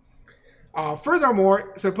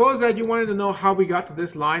 Furthermore, suppose that you wanted to know how we got to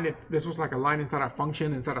this line. If this was like a line inside a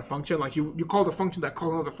function, like you call the function that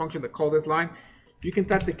calls another function that call this line, you can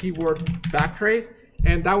type the keyword backtrace,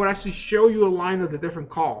 and that would actually show you a line of the different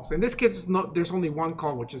calls. In this case, there's only one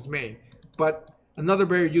call, which is main, but another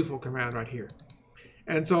very useful command right here.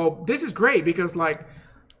 And so this is great because like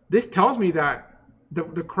this tells me that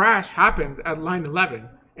the crash happened at line 11,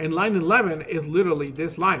 and line 11 is literally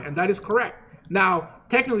this line, and that is correct. Now,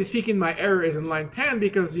 technically speaking, my error is in line 10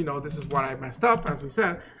 because, you know, this is what I messed up, as we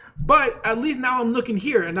said. But at least now I'm looking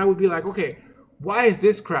here, and I would be like, okay, why is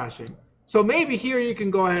this crashing? So maybe here you can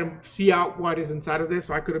go ahead and see out what is inside of this.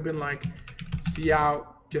 So I could have been like, see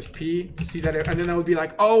out just P to see that, and then I would be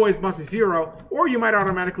like, oh, it must be 0. Or you might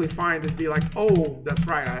automatically find it be like, oh, that's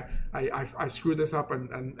right, I screwed this up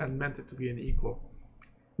and meant it to be an equal.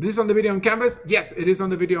 This is on the video on Canvas? Yes, it is on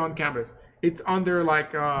the video on Canvas. It's under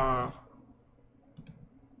like,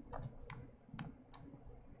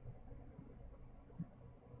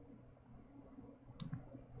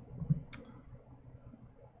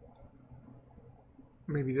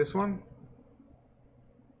 maybe this one?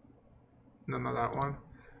 No, not that one.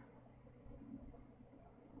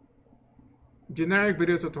 Generic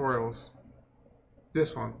video tutorials.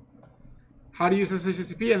 This one. How to use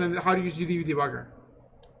SHTP and then how to use GDB debugger.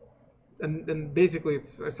 And basically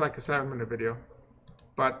it's like a 7-minute video.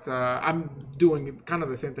 But I'm doing kind of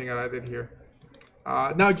the same thing that I did here.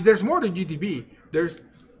 Now there's more to GDB. There's,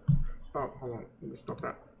 oh, hold on, let me stop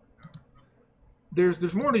that.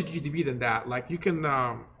 There's more to GDB than that. Like you can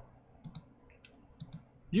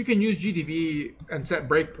use GDB and set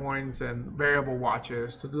breakpoints and variable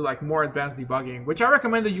watches to do like more advanced debugging, which I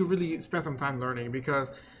recommend that you really spend some time learning,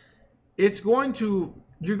 because it's going to,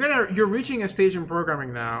 you're reaching a stage in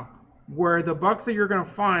programming now where the bugs that you're gonna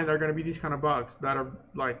find are gonna be these kind of bugs that are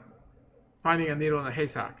like finding a needle in a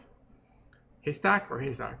haystack. Haystack or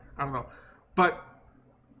haystack? I don't know. But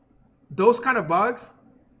those kind of bugs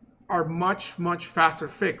are much faster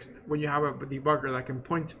fixed when you have a debugger that can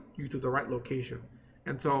point you to the right location.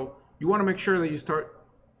 And so you want to make sure that you start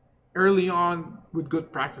early on with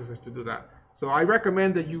good practices to do that. So I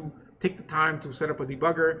recommend that you take the time to set up a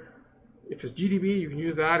debugger. If it's GDB, you can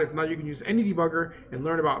use that. If not, you can use any debugger and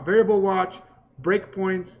learn about variable watch,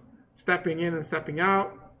 breakpoints, stepping in and stepping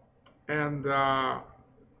out, and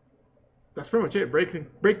that's pretty much it.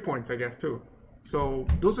 Breakpoints, I guess, too. So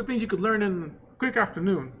those are things you could learn in a quick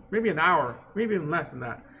afternoon, maybe an hour, maybe even less than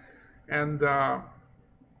that. And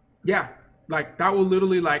yeah, like that will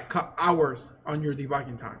literally like cut hours on your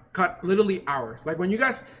debugging time. Cut literally hours. Like when you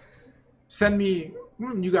guys send me,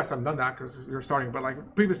 you guys haven't done that because you're starting, but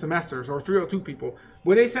like previous semesters or 302 people,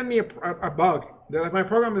 when they send me a bug, they're like, my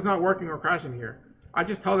program is not working or crashing here, I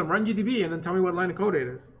just tell them run GDB and then tell me what line of code it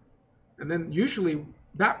is. And then usually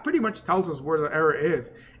that pretty much tells us where the error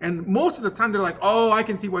is. And most of the time they're like, oh, I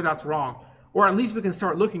can see why that's wrong. Or at least we can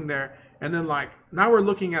start looking there. And then like, now we're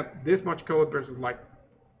looking at this much code versus like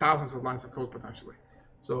thousands of lines of code potentially.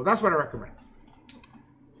 So that's what I recommend.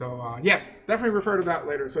 So yes, definitely refer to that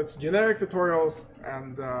later. So it's generic tutorials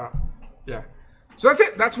and yeah. So that's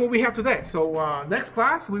it. That's what we have today. So next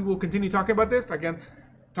class, we will continue talking about this. Again,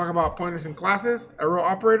 talk about pointers in classes, a row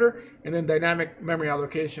operator, and then dynamic memory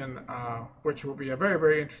allocation, which will be a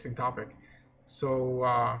very interesting topic.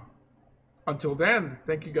 So until then,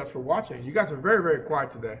 thank you guys for watching. You guys are very quiet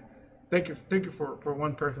today. Thank you for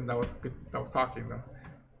one person that was good, that was talking though.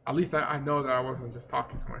 At least I know that I wasn't just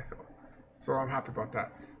talking to myself. So I'm happy about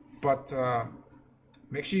that. But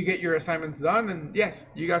make sure you get your assignments done. And yes,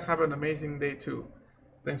 you guys have an amazing day too.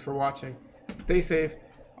 Thanks for watching. Stay safe.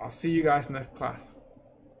 I'll see you guys next class.